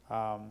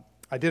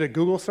 I did a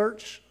Google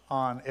search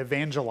on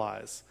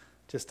evangelize,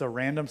 just a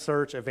random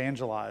search,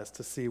 evangelize,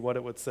 to see what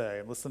it would say.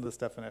 And listen to this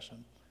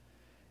definition.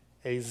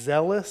 A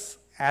zealous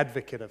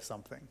advocate of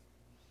something.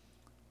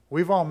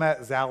 We've all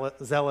met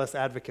zealous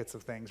advocates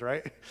of things,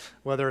 right?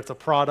 Whether it's a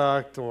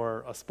product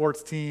or a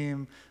sports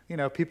team,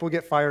 people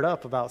get fired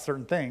up about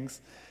certain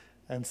things.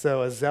 And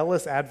so a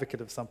zealous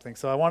advocate of something.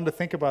 So I wanted to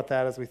think about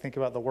that as we think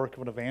about the work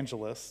of an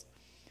evangelist.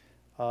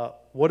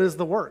 What is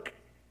the work?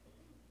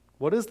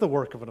 What is the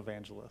work of an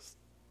evangelist?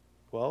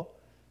 Well,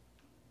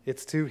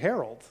 it's to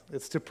herald.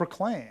 It's to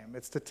proclaim.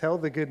 It's to tell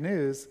the good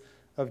news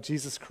of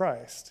Jesus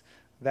Christ.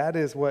 That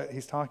is what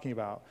he's talking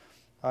about.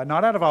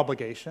 Not out of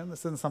obligation. This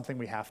isn't something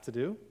we have to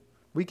do.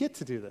 We get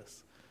to do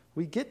this.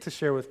 We get to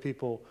share with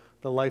people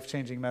the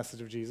life-changing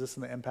message of Jesus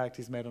and the impact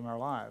he's made on our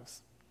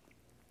lives.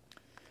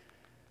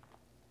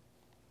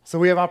 So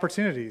we have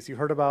opportunities. You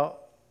heard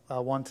about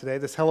one today,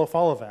 this Hello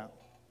Fall event.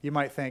 You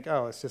might think,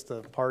 it's just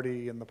a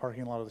party in the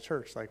parking lot of the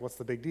church. What's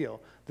the big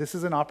deal? This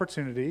is an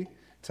opportunity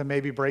to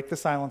maybe break the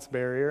silence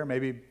barrier,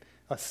 maybe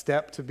a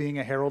step to being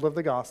a herald of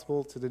the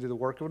gospel, to do the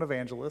work of an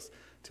evangelist,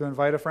 to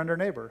invite a friend or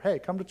neighbor. Hey,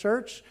 come to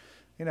church.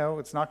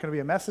 It's not going to be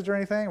a message or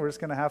anything. We're just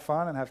going to have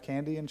fun and have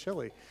candy and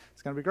chili.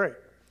 It's going to be great.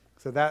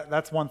 So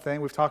that's one thing.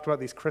 We've talked about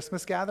these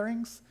Christmas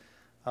gatherings.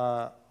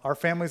 Our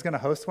family's going to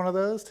host one of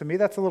those. To me,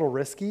 that's a little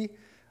risky.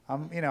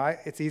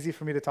 It's easy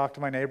for me to talk to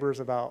my neighbors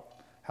about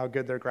how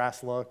good their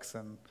grass looks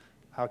and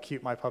how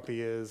cute my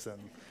puppy is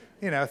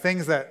and,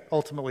 things that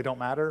ultimately don't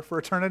matter for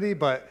eternity.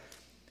 But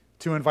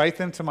to invite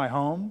them to my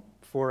home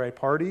for a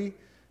party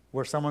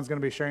where someone's going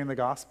to be sharing the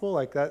gospel,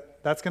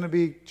 that's going to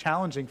be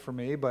challenging for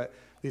me. But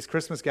these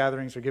Christmas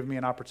gatherings are giving me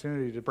an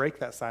opportunity to break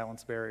that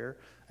silence barrier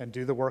and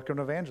do the work of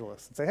an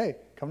evangelist and say, hey,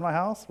 come to my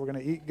house. We're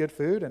going to eat good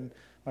food, and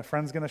my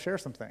friend's going to share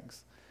some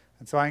things.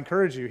 And so I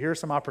encourage you, here are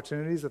some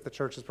opportunities that the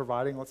church is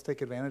providing. Let's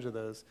take advantage of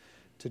those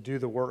to do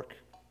the work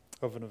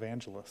of an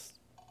evangelist.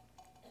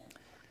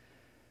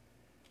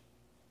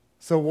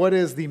 So what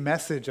is the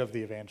message of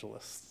the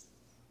evangelist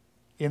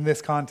in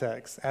this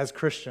context as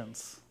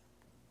Christians?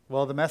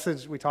 Well, the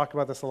message, we talk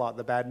about this a lot,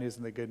 the bad news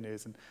and the good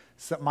news. And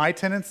so my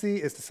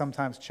tendency is to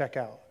sometimes check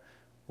out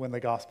when the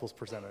gospel's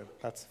presented.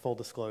 That's full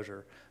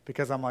disclosure.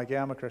 Because I'm like,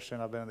 yeah, I'm a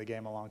Christian. I've been in the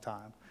game a long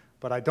time.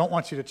 But I don't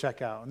want you to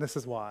check out. And this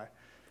is why.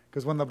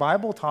 Because when the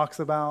Bible talks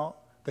about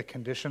the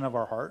condition of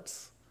our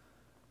hearts,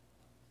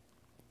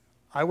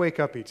 I wake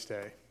up each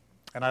day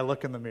and I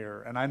look in the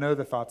mirror and I know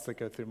the thoughts that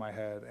go through my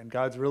head. And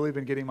God's really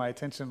been getting my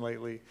attention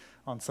lately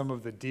on some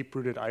of the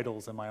deep-rooted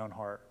idols in my own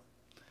heart.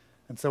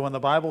 And so when the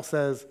Bible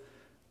says,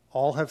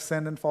 all have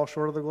sinned and fall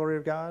short of the glory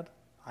of God,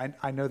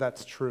 I know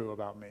that's true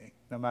about me.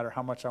 No matter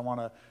how much I want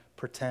to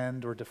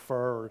pretend or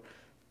defer or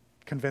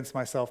convince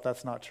myself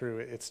that's not true,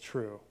 it's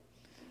true.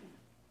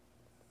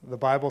 The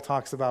Bible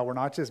talks about we're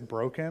not just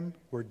broken,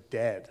 we're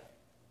dead.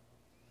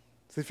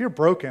 So if you're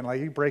broken,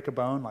 like you break a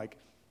bone, like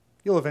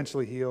you'll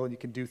eventually heal and you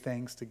can do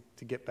things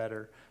to get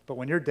better. But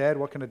when you're dead,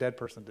 what can a dead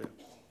person do?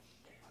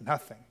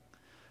 Nothing.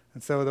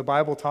 And so the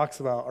Bible talks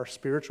about our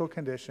spiritual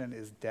condition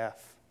is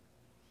death.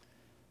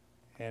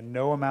 And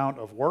no amount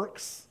of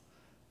works,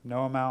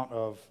 no amount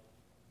of,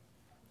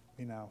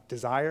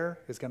 desire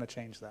is going to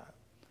change that.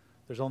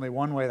 There's only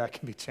one way that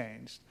can be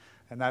changed,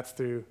 and that's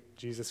through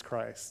Jesus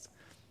Christ.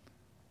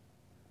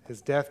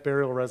 His death,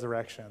 burial,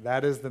 resurrection.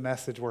 That is the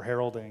message we're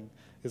heralding,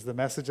 is the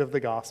message of the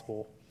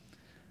gospel,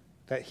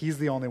 that he's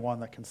the only one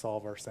that can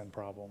solve our sin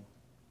problem.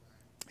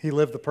 He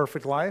lived the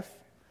perfect life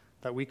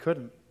that we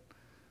couldn't.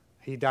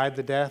 He died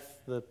the death,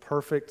 the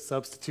perfect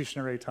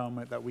substitutionary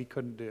atonement that we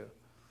couldn't do.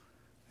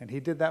 And he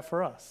did that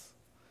for us.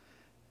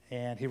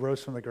 And he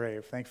rose from the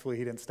grave. Thankfully,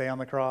 he didn't stay on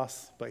the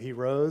cross, but he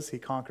rose, he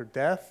conquered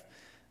death,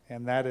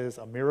 and that is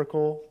a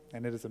miracle,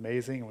 and it is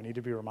amazing, and we need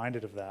to be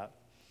reminded of that.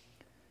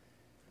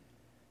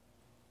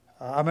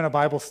 I'm in a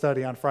Bible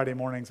study on Friday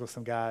mornings with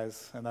some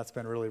guys, and that's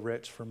been really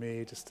rich for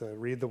me, just to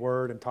read the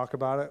Word and talk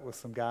about it with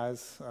some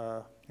guys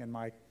in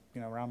my,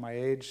 around my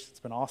age. It's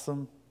been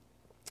awesome.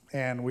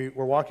 And we're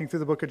walking through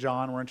the book of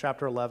John. We're in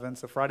chapter 11.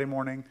 So Friday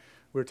morning,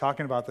 we were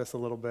talking about this a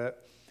little bit.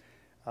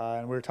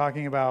 And we were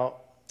talking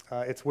about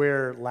it's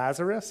where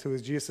Lazarus, who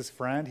is Jesus'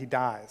 friend, he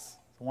dies.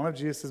 So one of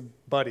Jesus'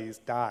 buddies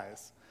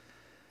dies.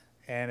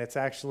 And it's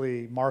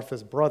actually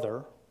Martha's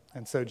brother.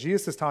 And so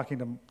Jesus is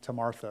talking to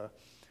Martha.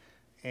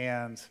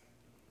 And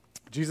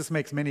Jesus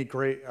makes many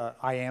great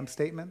I am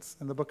statements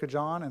in the book of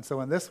John. And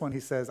so in this one,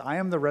 he says, I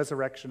am the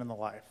resurrection and the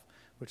life,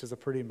 which is a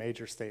pretty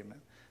major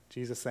statement.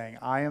 Jesus saying,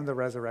 I am the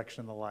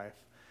resurrection and the life.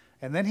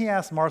 And then he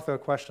asks Martha a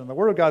question. The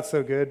Word of God's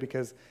so good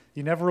because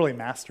you never really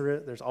master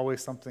it. There's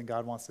always something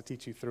God wants to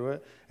teach you through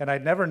it. And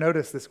I'd never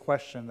noticed this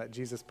question that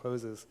Jesus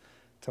poses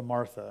to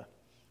Martha.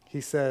 He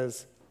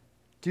says,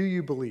 do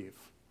you believe?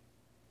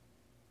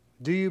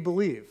 Do you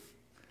believe?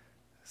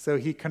 So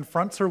he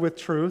confronts her with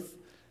truth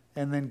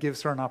and then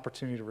gives her an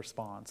opportunity to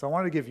respond. So I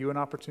wanted to give you an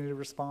opportunity to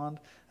respond,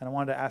 and I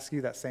wanted to ask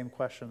you that same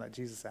question that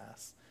Jesus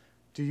asked.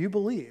 Do you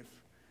believe?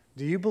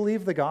 Do you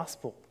believe the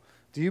gospel?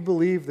 Do you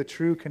believe the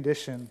true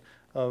condition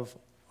of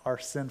our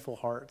sinful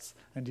hearts?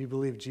 And do you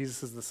believe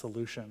Jesus is the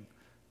solution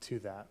to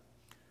that?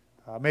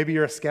 Maybe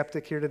you're a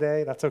skeptic here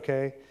today. That's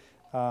okay.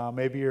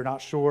 Maybe you're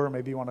not sure.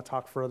 Maybe you want to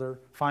talk further.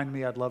 Find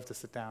me. I'd love to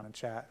sit down and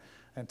chat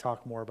and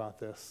talk more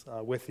about this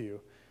with you.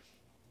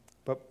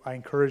 But I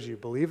encourage you,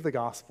 believe the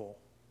gospel.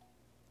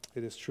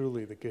 It is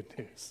truly the good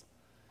news.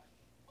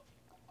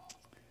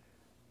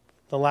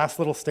 The last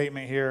little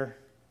statement here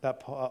that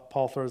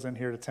Paul throws in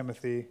here to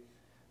Timothy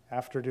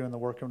after doing the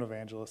work of an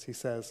evangelist, he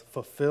says,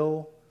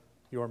 fulfill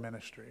your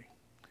ministry.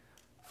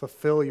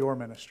 Fulfill your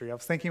ministry. I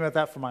was thinking about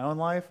that for my own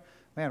life.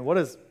 Man, what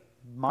is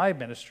my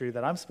ministry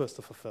that I'm supposed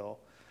to fulfill?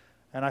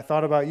 And I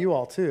thought about you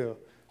all too.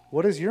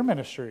 What is your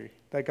ministry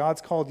that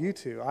God's called you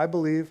to? I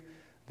believe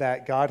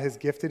that God has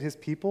gifted his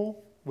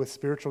people with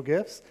spiritual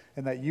gifts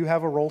and that you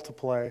have a role to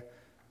play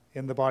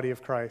in the body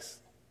of Christ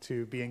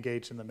to be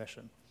engaged in the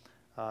mission.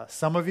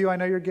 Some of you, I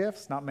know your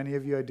gifts. Not many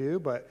of you I do,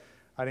 but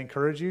I'd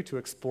encourage you to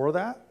explore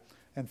that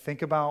and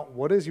think about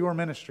what is your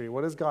ministry?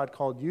 What has God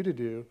called you to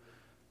do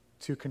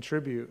to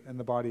contribute in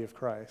the body of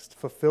Christ?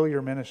 Fulfill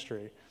your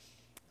ministry.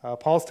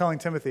 Paul's telling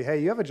Timothy,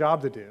 hey, you have a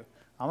job to do.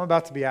 I'm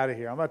about to be out of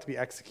here. I'm about to be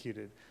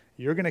executed.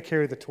 You're going to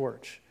carry the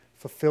torch.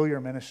 Fulfill your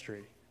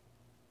ministry.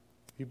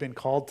 You've been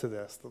called to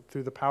this.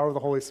 Through the power of the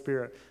Holy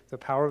Spirit, the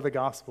power of the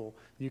gospel,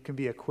 you can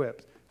be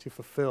equipped to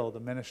fulfill the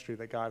ministry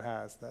that God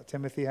has, that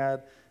Timothy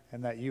had,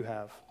 and that you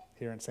have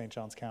here in St.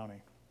 Johns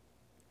County.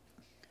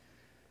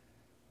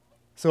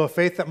 So a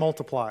faith that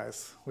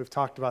multiplies, we've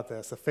talked about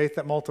this, a faith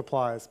that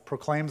multiplies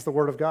proclaims the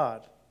word of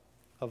God,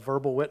 a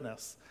verbal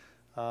witness,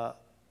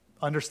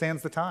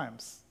 understands the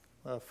times.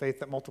 A faith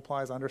that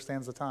multiplies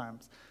understands the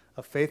times.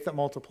 A faith that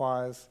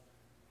multiplies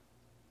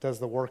does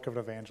the work of an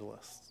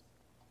evangelist.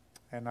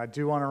 And I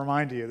do want to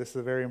remind you, this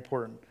is very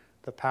important,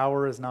 the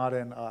power is not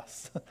in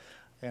us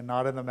and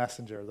not in the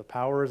messenger. The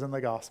power is in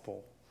the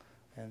gospel.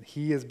 And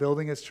he is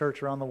building his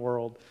church around the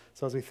world.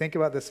 So as we think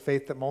about this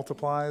faith that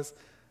multiplies,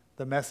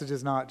 the message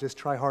is not just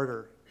try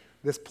harder,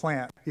 this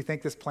plant, you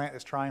think this plant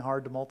is trying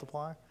hard to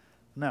multiply?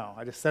 No,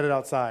 I just set it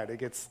outside. It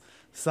gets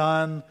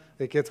sun,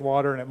 it gets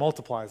water, and it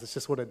multiplies. It's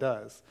just what it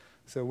does.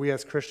 So we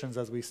as Christians,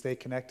 as we stay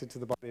connected to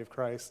the body of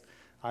Christ,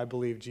 I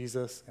believe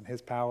Jesus and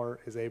his power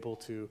is able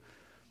to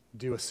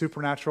do a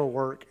supernatural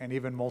work and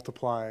even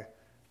multiply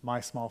my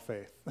small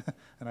faith.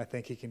 And I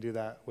think he can do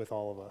that with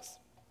all of us.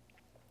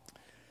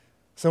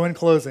 So in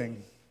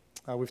closing,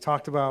 we've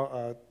talked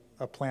about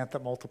a plant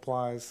that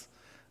multiplies.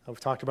 We've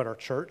talked about our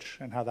church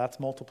and how that's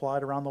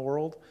multiplied around the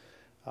world.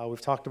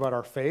 We've talked about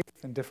our faith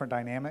and different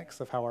dynamics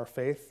of how our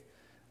faith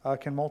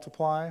can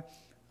multiply.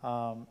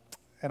 And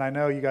I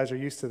know you guys are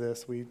used to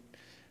this. We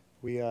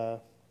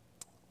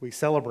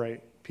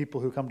celebrate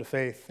people who come to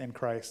faith in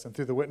Christ. And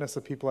through the witness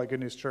of people at Good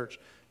News Church,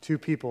 2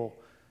 people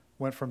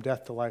went from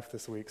death to life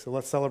this week. So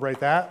let's celebrate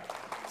that.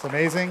 It's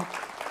amazing.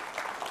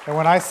 And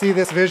when I see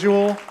this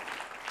visual,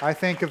 I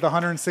think of the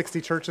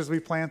 160 churches we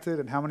planted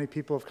and how many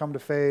people have come to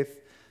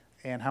faith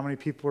and how many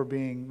people are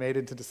being made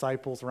into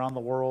disciples around the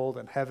world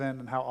and heaven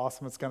and how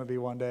awesome it's going to be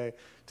one day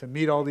to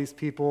meet all these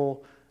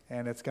people,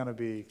 and it's going to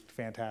be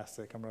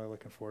fantastic. I'm really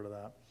looking forward to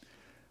that.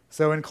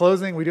 So in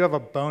closing, we do have a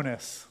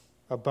bonus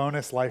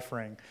life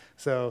ring.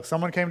 So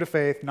someone came to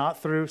faith,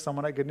 not through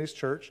someone at Good News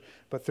Church,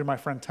 but through my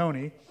friend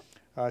Tony.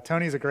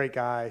 Tony's a great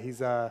guy.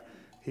 He's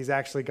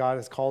actually, God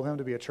has called him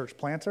to be a church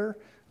planter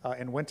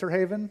in Winter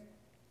Haven,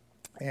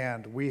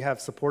 and we have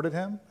supported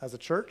him as a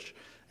church,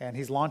 and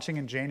he's launching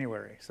in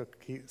January.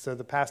 So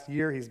the past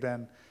year, he's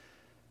been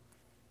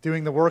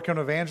doing the work of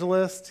an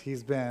evangelist.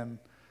 He's been,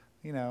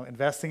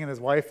 investing in his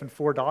wife and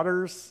 4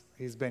 daughters.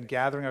 He's been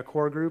gathering a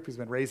core group. He's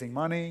been raising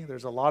money.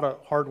 There's a lot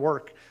of hard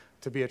work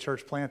to be a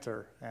church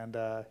planter, and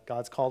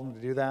God's called him to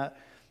do that.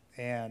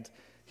 And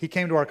he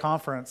came to our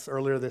conference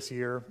earlier this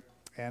year,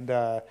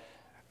 and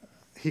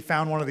he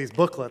found one of these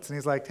booklets, and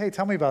he's like, hey,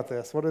 tell me about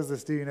this. What is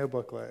this Do You Know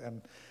booklet?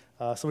 And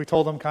so we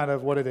told him kind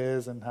of what it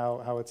is and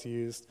how it's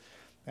used.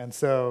 And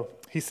so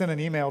he sent an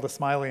email to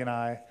Smiley and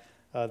I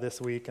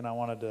this week, and I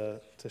wanted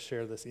to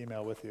share this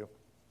email with you.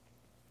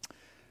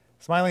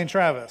 Smiley and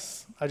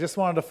Travis, I just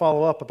wanted to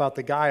follow up about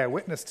the guy I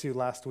witnessed to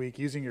last week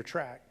using your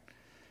track.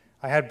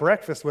 I had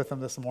breakfast with him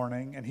this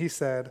morning, and he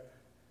said,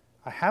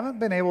 I haven't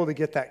been able to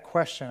get that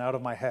question out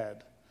of my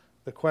head.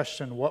 The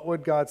question, what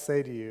would God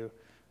say to you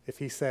if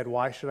he said,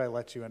 why should I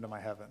let you into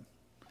my heaven?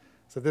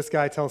 So this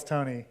guy tells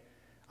Tony,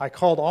 I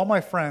called all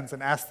my friends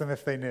and asked them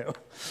if they knew.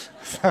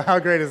 So how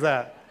great is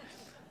that?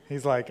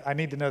 He's like, I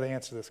need to know the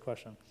answer to this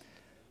question.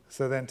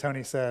 So then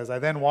Tony says, I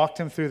then walked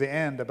him through the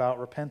end about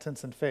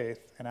repentance and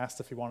faith and asked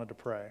if he wanted to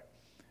pray.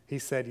 He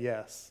said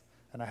yes,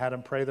 and I had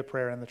him pray the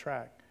prayer in the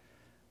track.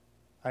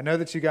 I know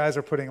that you guys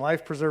are putting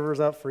life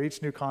preservers up for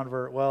each new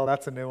convert. Well,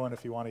 that's a new one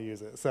if you want to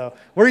use it. So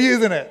we're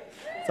using it.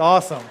 It's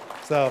awesome.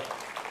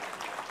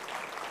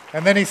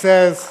 And then he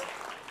says,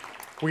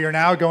 we are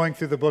now going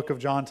through the book of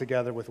John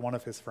together with one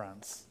of his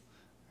friends.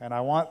 And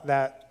I want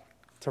that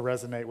to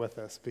resonate with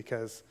us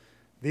because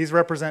these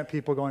represent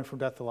people going from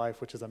death to life,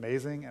 which is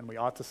amazing, and we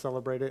ought to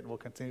celebrate it, and we'll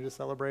continue to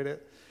celebrate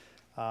it.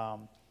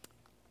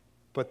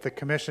 But the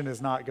commission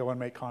is not go and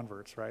make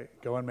converts, right?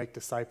 Go and make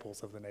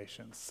disciples of the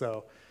nations.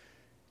 So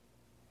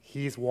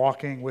he's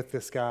walking with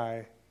this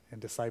guy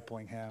and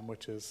discipling him,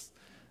 which is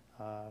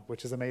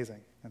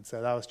amazing. And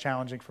so that was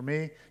challenging for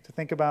me to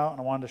think about,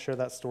 and I wanted to share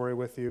that story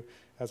with you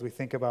as we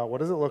think about what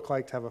does it look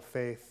like to have a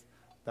faith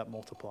that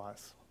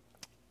multiplies.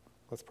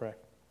 Let's pray.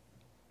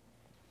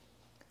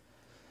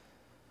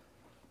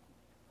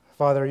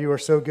 Father, you are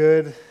so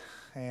good,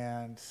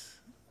 and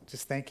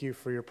just thank you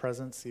for your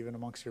presence even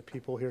amongst your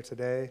people here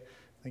today.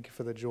 Thank you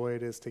for the joy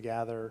it is to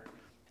gather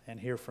and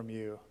hear from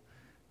you.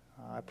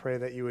 I pray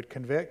that you would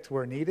convict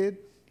where needed,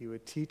 you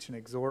would teach and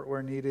exhort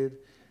where needed.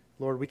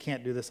 Lord, we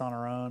can't do this on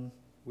our own.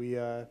 We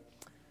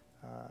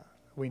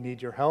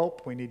need your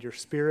help. We need your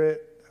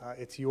spirit.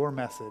 It's your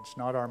message,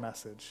 not our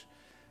message.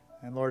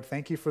 And Lord,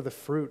 thank you for the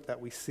fruit that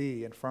we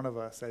see in front of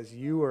us as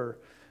you are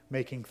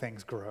making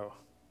things grow.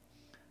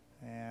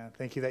 And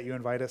thank you that you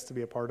invite us to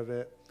be a part of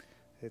it.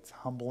 It's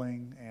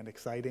humbling and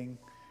exciting.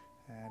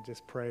 And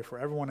just pray for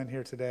everyone in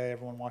here today,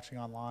 everyone watching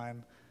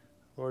online.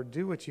 Lord,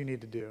 do what you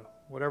need to do.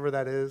 Whatever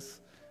that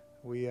is,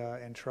 we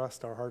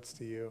entrust our hearts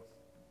to you.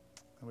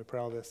 And we pray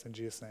all this in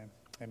Jesus' name.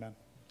 Amen.